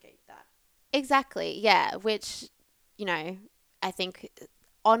navigate that. Exactly. Yeah. Which, I think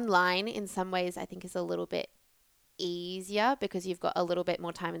online in some ways, I think is a little bit easier because you've got a little bit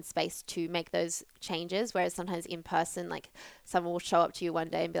more time and space to make those changes. Whereas sometimes in person, someone will show up to you one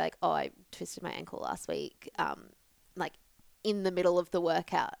day and be like, oh, I twisted my ankle last week, in the middle of the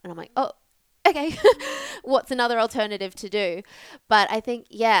workout. And I'm like, oh, okay, what's another alternative to do? But I think,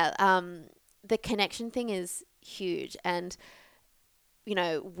 the connection thing is huge. And,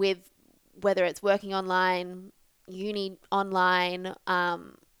 with whether it's working online, uni online,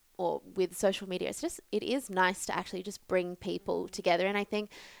 or with social media, it is nice to actually just bring people together. And I think,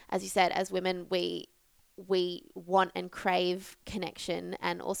 as you said, as women, we want and crave connection,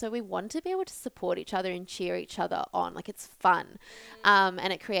 and also we want to be able to support each other and cheer each other on. It's fun,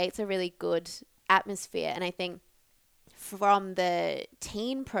 and it creates a really good atmosphere. And I think from the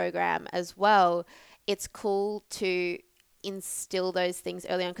teen program as well, it's cool to instill those things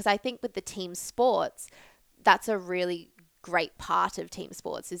early on, because I think with the team sports, that's a really great part of team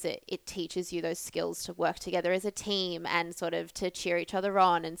sports, is it teaches you those skills to work together as a team and sort of to cheer each other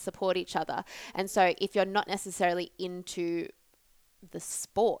on and support each other. And so if you're not necessarily into the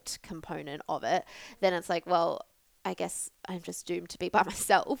sport component of it, then it's well, I guess I'm just doomed to be by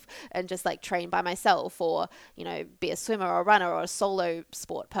myself and just train by myself, or, be a swimmer or a runner or a solo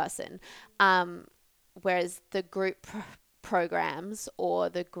sport person. Whereas the group programs or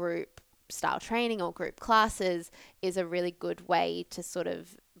the group style training or group classes is a really good way to sort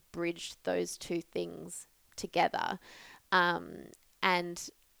of bridge those two things together. And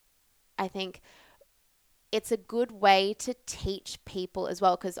I think it's a good way to teach people as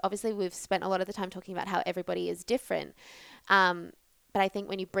well, because obviously we've spent a lot of the time talking about how everybody is different. But I think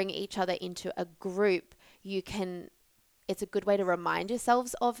when you bring each other into a group, it's a good way to remind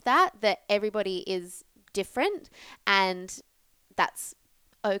yourselves of that everybody is different, and that's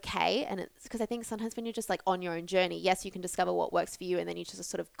okay. And it's because I think sometimes when you're just on your own journey, yes, you can discover what works for you, and then you just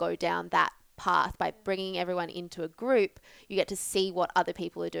sort of go down that path. By bringing everyone into a group, you get to see what other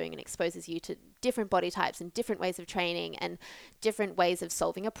people are doing, and exposes you to different body types and different ways of training and different ways of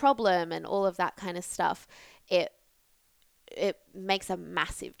solving a problem and all of that kind of stuff. It makes a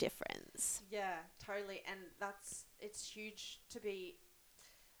massive difference. Yeah, totally. And it's huge to be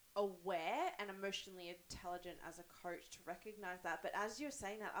aware and emotionally intelligent as a coach to recognize that. But as you're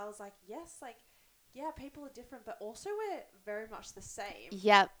saying that, I was like, yes, like, yeah, people are different, but also we're very much the same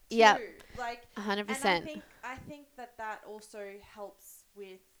Yep. too. Yep. Like, and 100%. I think that that also helps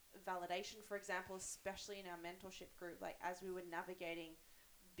with validation, for example, especially in our mentorship group, like as we were navigating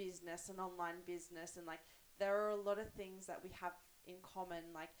business and online business, and like there are a lot of things that we have in common.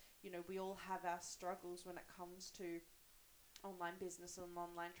 Like, you know, we all have our struggles when it comes to online business and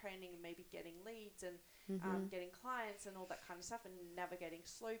online training, and maybe getting leads and Mm-hmm. getting clients and all that kind of stuff, and navigating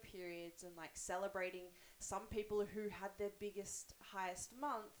slow periods, and like celebrating some people who had their biggest, highest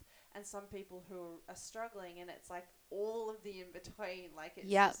month, and some people who are struggling. And it's like all of the in between, like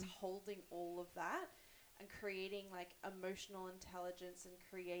it's Yep. just holding all of that and creating like emotional intelligence and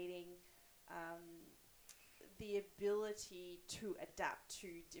creating um, the ability to adapt to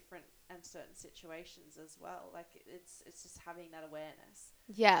different and certain situations as well. Like it's just having that awareness.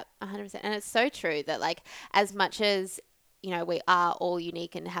 Yeah, 100%. And it's so true that, like, as much as, we are all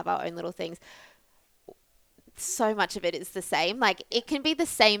unique and have our own little things, so much of it is the same. Like, Yeah. it can be the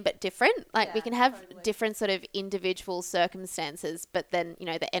same but different. Like, we Yeah, can have totally. different sort of individual circumstances, but then,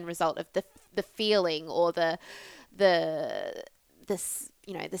 the end result of the feeling or the this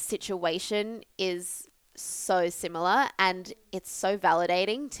the situation is so similar, and it's so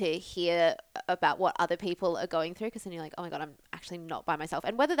validating to hear about what other people are going through, because then you're like, oh my god, I'm actually not by myself.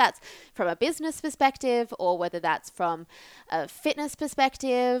 And whether that's from a business perspective, or whether that's from a fitness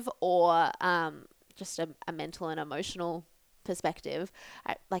perspective, or just a mental and emotional perspective,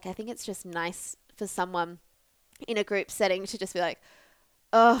 I think it's just nice for someone in a group setting to just be like,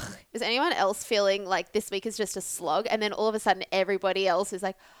 ugh, is anyone else feeling like this week is just a slog? And then all of a sudden everybody else is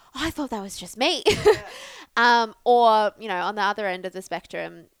like, oh, I thought that was just me. Yeah. Or, on the other end of the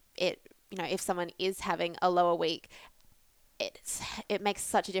spectrum, if someone is having a lower week, it makes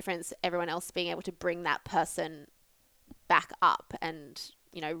such a difference, everyone else being able to bring that person back up and,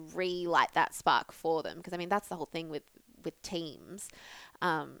 relight that spark for them. Because I mean, that's the whole thing with teams,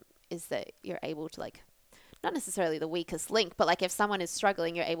 is that you're able to, like, not necessarily the weakest link, but like if someone is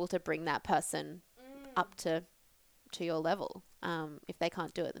struggling, you're able to bring that person Mm. up to your level, if they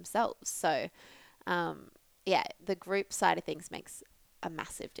can't do it themselves. So, yeah, the group side of things makes a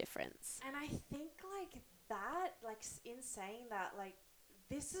massive difference. And I think like that, like in saying that, like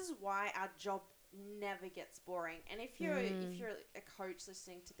this is why our job never gets boring. And if Mm, you're a coach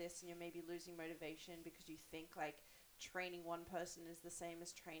listening to this and you're maybe losing motivation because you think like training one person is the same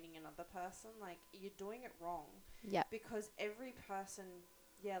as training another person, like you're doing it wrong. yeah. Because every person,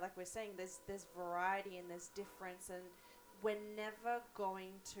 yeah, like we're saying, there's variety and there's difference, and we're never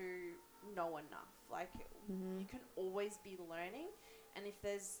going to know enough. Like Mm-hmm. you can always be learning, and if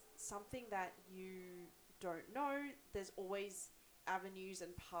there's something that you don't know, there's always avenues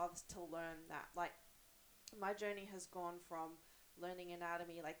and paths to learn that. Like my journey has gone from learning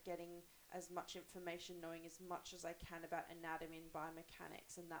anatomy, like getting as much information, knowing as much as I can about anatomy and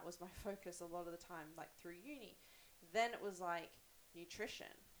biomechanics, and that was my focus a lot of the time, like through uni. Then it was like nutrition.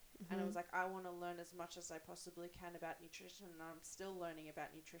 And it Mm-hmm. was like, I want to learn as much as I possibly can about nutrition. And I'm still learning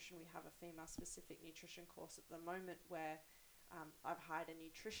about nutrition. We have a female specific nutrition course at the moment where I've hired a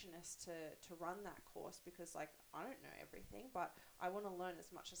nutritionist to run that course, because like I don't know everything, but I want to learn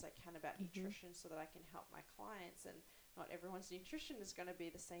as much as I can about Mm-hmm. nutrition so that I can help my clients. And not everyone's nutrition is going to be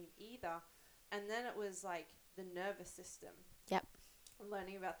the same either. And then it was like the nervous system, Yep.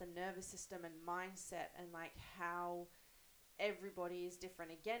 learning about the nervous system and mindset, and like how everybody is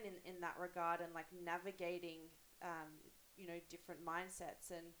different again in that regard, and like navigating different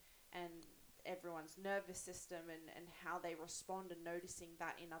mindsets and everyone's nervous system, and how they respond, and noticing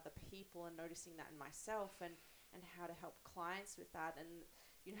that in other people and noticing that in myself, and how to help clients with that. And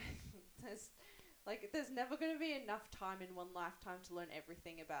you know there's never going to be enough time in one lifetime to learn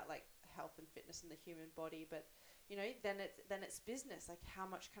everything about like health and fitness in the human body. But then it's business. Like how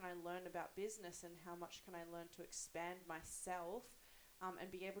much can I learn about business, and how much can I learn to expand myself,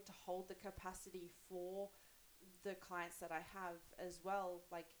 and be able to hold the capacity for the clients that I have as well,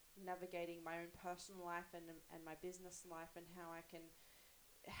 like navigating my own personal life and my business life, and how I can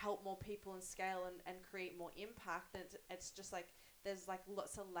help more people and scale and create more impact. And it's just like there's like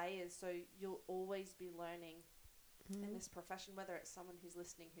lots of layers, so you'll always be learning in Mm-hmm. this profession, whether it's someone who's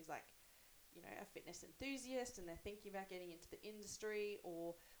listening who's like a fitness enthusiast and they're thinking about getting into the industry,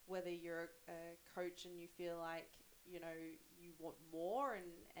 or whether you're a coach and you feel like you want more,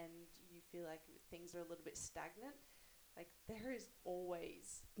 and you feel like things are a little bit stagnant. Like there is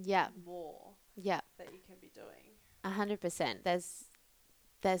always Yeah. more Yeah. that you can be doing. 100%.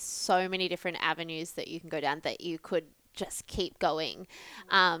 There's so many different avenues that you can go down, that you could just keep going.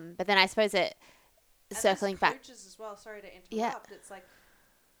 But then I suppose it, and circling as back. coaches as well, sorry to interrupt, Yeah. it's like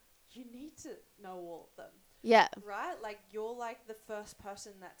you need to know all of them. Yeah. Right? Like you're like the first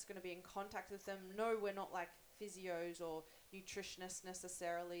person that's going to be in contact with them. No, we're not like physios or nutritionists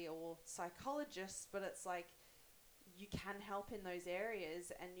necessarily or psychologists, but it's like you can help in those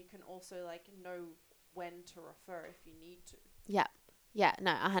areas and you can also like know when to refer if you need to. Yeah. Yeah.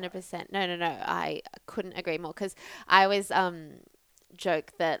 No, 100%. No. I couldn't agree more, because I always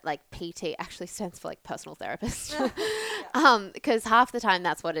joke that like PT actually stands for like personal therapist. Because half the time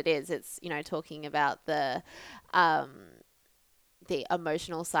that's what it is. It's, talking about the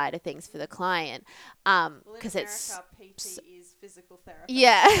emotional side of things for the client. Well, in Because America, PT is physical therapist.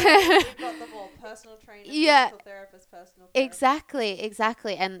 yeah. So we've got them all: personal trainer, Yeah. physical therapist, personal therapist.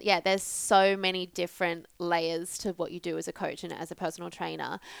 Exactly. And yeah, there's so many different layers to what you do as a coach and as a personal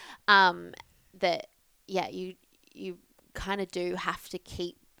trainer, that yeah, you kind of do have to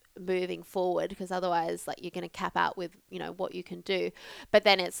keep moving forward, because otherwise like you're going to cap out with what you can do. But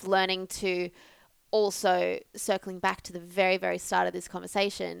then it's learning to also, circling back to the very, very start of this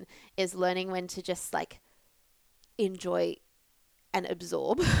conversation, is learning when to just like enjoy and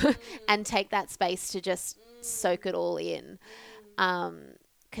absorb and take that space to just soak it all in.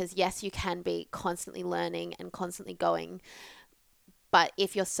 Because yes, you can be constantly learning and constantly going, but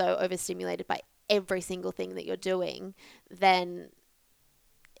if you're so overstimulated by every single thing that you're doing, then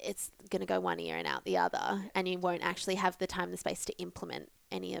it's going to go one ear and out the other, and you won't actually have the time and the space to implement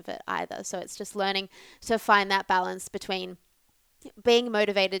any of it either. So it's just learning to find that balance between being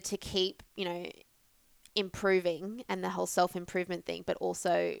motivated to keep, improving and the whole self-improvement thing, but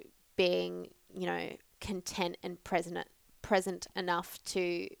also being, content and present enough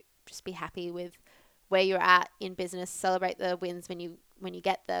to just be happy with where you're at in business, celebrate the wins when you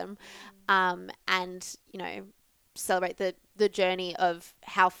get them, and celebrate the journey of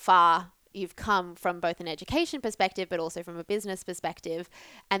how far you've come from both an education perspective but also from a business perspective,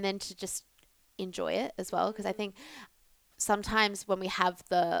 and then to just enjoy it as well. Because I think sometimes when we have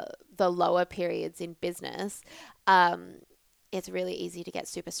the lower periods in business, it's really easy to get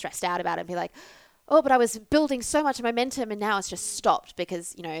super stressed out about it and be like, oh, but I was building so much momentum and now it's just stopped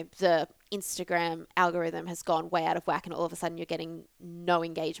because, the Instagram algorithm has gone way out of whack and all of a sudden you're getting no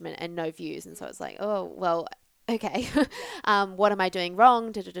engagement and no views. And so it's like, oh, well, okay, what am I doing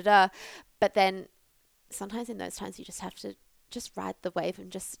wrong? But then sometimes in those times you just have to just ride the wave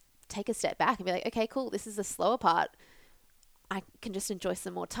and just take a step back and be like, okay, cool, this is the slower part. I can just enjoy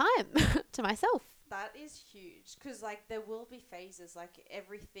some more time to myself. That is huge, because like there will be phases, like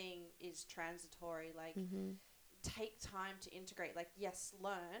everything is transitory, like take time to integrate, like yes,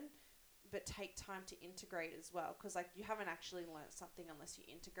 learn, but take time to integrate as well, because like you haven't actually learned something unless you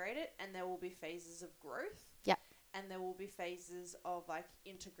integrate it, and there will be phases of growth, and there will be phases of like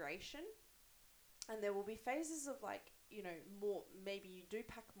integration, and there will be phases of like more, maybe you do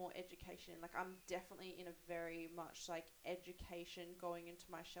pack more education. Like I'm definitely in a very much like education, going into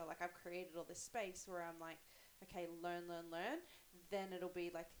my shell. Like I've created all this space where I'm like, okay, learn. Then it'll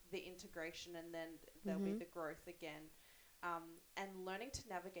be like the integration, and then there'll be the growth again. And learning to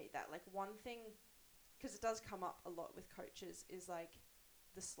navigate that. Like one thing, because it does come up a lot with coaches, is like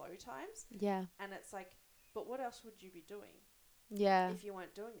the slow times. Yeah. And it's like, but what else would you be doing? Yeah. If you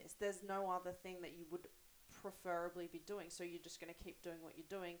weren't doing this, there's no other thing that you would preferably be doing. So you're just going to keep doing what you're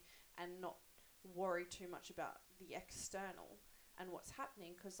doing and not worry too much about the external and what's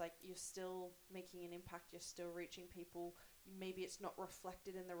happening, because like you're still making an impact, you're still reaching people. Maybe it's not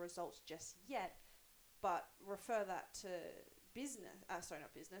reflected in the results just yet, but refer that to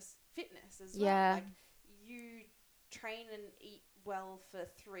fitness as well. Like you train and eat well for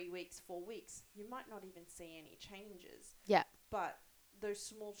 3 weeks, 4 weeks, you might not even see any changes. Yeah. But those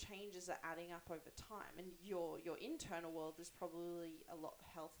small changes are adding up over time, and your internal world is probably a lot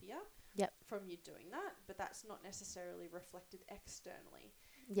healthier from you doing that, but that's not necessarily reflected externally.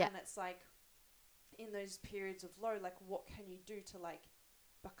 And it's like in those periods of low, like what can you do to like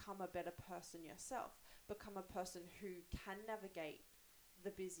become a better person yourself, become a person who can navigate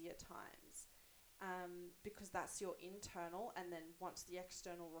the busier times, because that's your internal, and then once the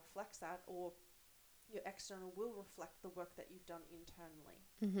external reflects that, or your external will reflect the work that you've done internally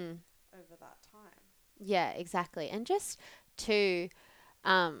over that time. Yeah, exactly. And just to,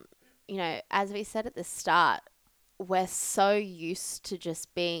 as we said at the start, we're so used to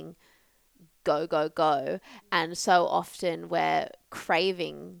just being go, go, go. And so often we're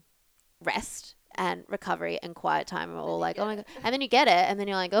craving rest and recovery and quiet time. We're all like, oh my God. And then you get it. And then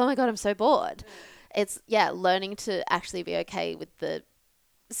you're like, oh my God, I'm so bored. It's, learning to actually be okay with the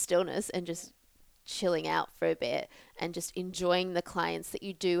stillness and just chilling out for a bit and just enjoying the clients that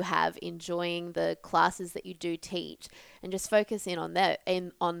you do have, enjoying the classes that you do teach, and just focus in on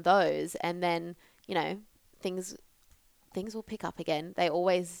on those, and then, you know, things will pick up again. They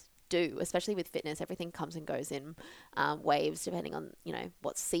always do, especially with fitness. Everything comes and goes in waves depending on, you know,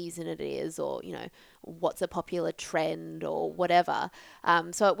 what season it is, or, you know, what's a popular trend or whatever.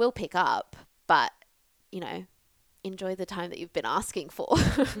 So it will pick up, but, you know, enjoy the time that you've been asking for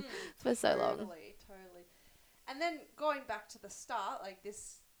for so long. Totally. And then going back to the start, like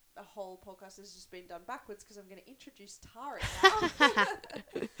this, the whole podcast has just been done backwards because I'm going to introduce Tara now.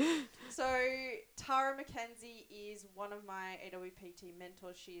 So Tara McKenzie is one of my AWPT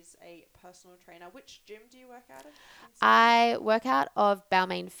mentors. She's a personal trainer. Which gym do you work out of? I work out of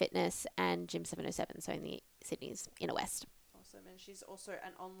Balmain Fitness and Gym 707, so in the Sydney's Inner West. Awesome. And she's also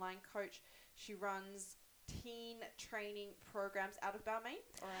an online coach. She runs teen training programs out of Balmain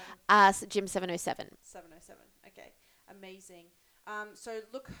or out of Gym 707. 707. Okay, amazing. So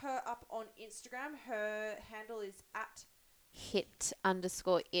look her up on Instagram. Her handle is at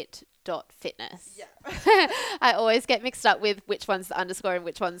hit_it.fitness. Yeah. I always get mixed up with which one's the underscore and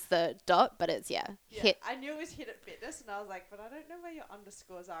which one's the dot, but it's hit. I knew it was Hit It Fitness, and I was like, but I don't know where your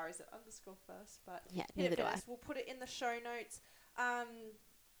underscores are. Is it underscore first? But yeah, Hit neither It do Fitness. We'll put it in the show notes.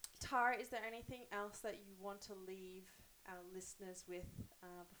 Tara, is there anything else that you want to leave our listeners with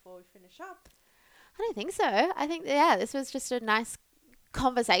before we finish up? I don't think so. I think, this was just a nice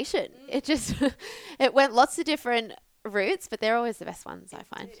conversation. It just, it went lots of different routes, but they're always the best ones, I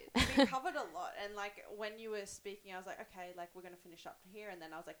find. We covered a lot, and like when you were speaking, I was like, okay, like we're going to finish up here, and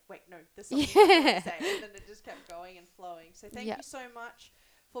then I was like, wait, no, there's something I want to say, and then it just kept going and flowing. So thank you so much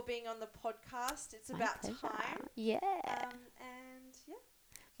for being on the podcast. It's about time. Yeah. And yeah.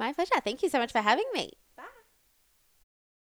 My pleasure. Thank you so much for having me.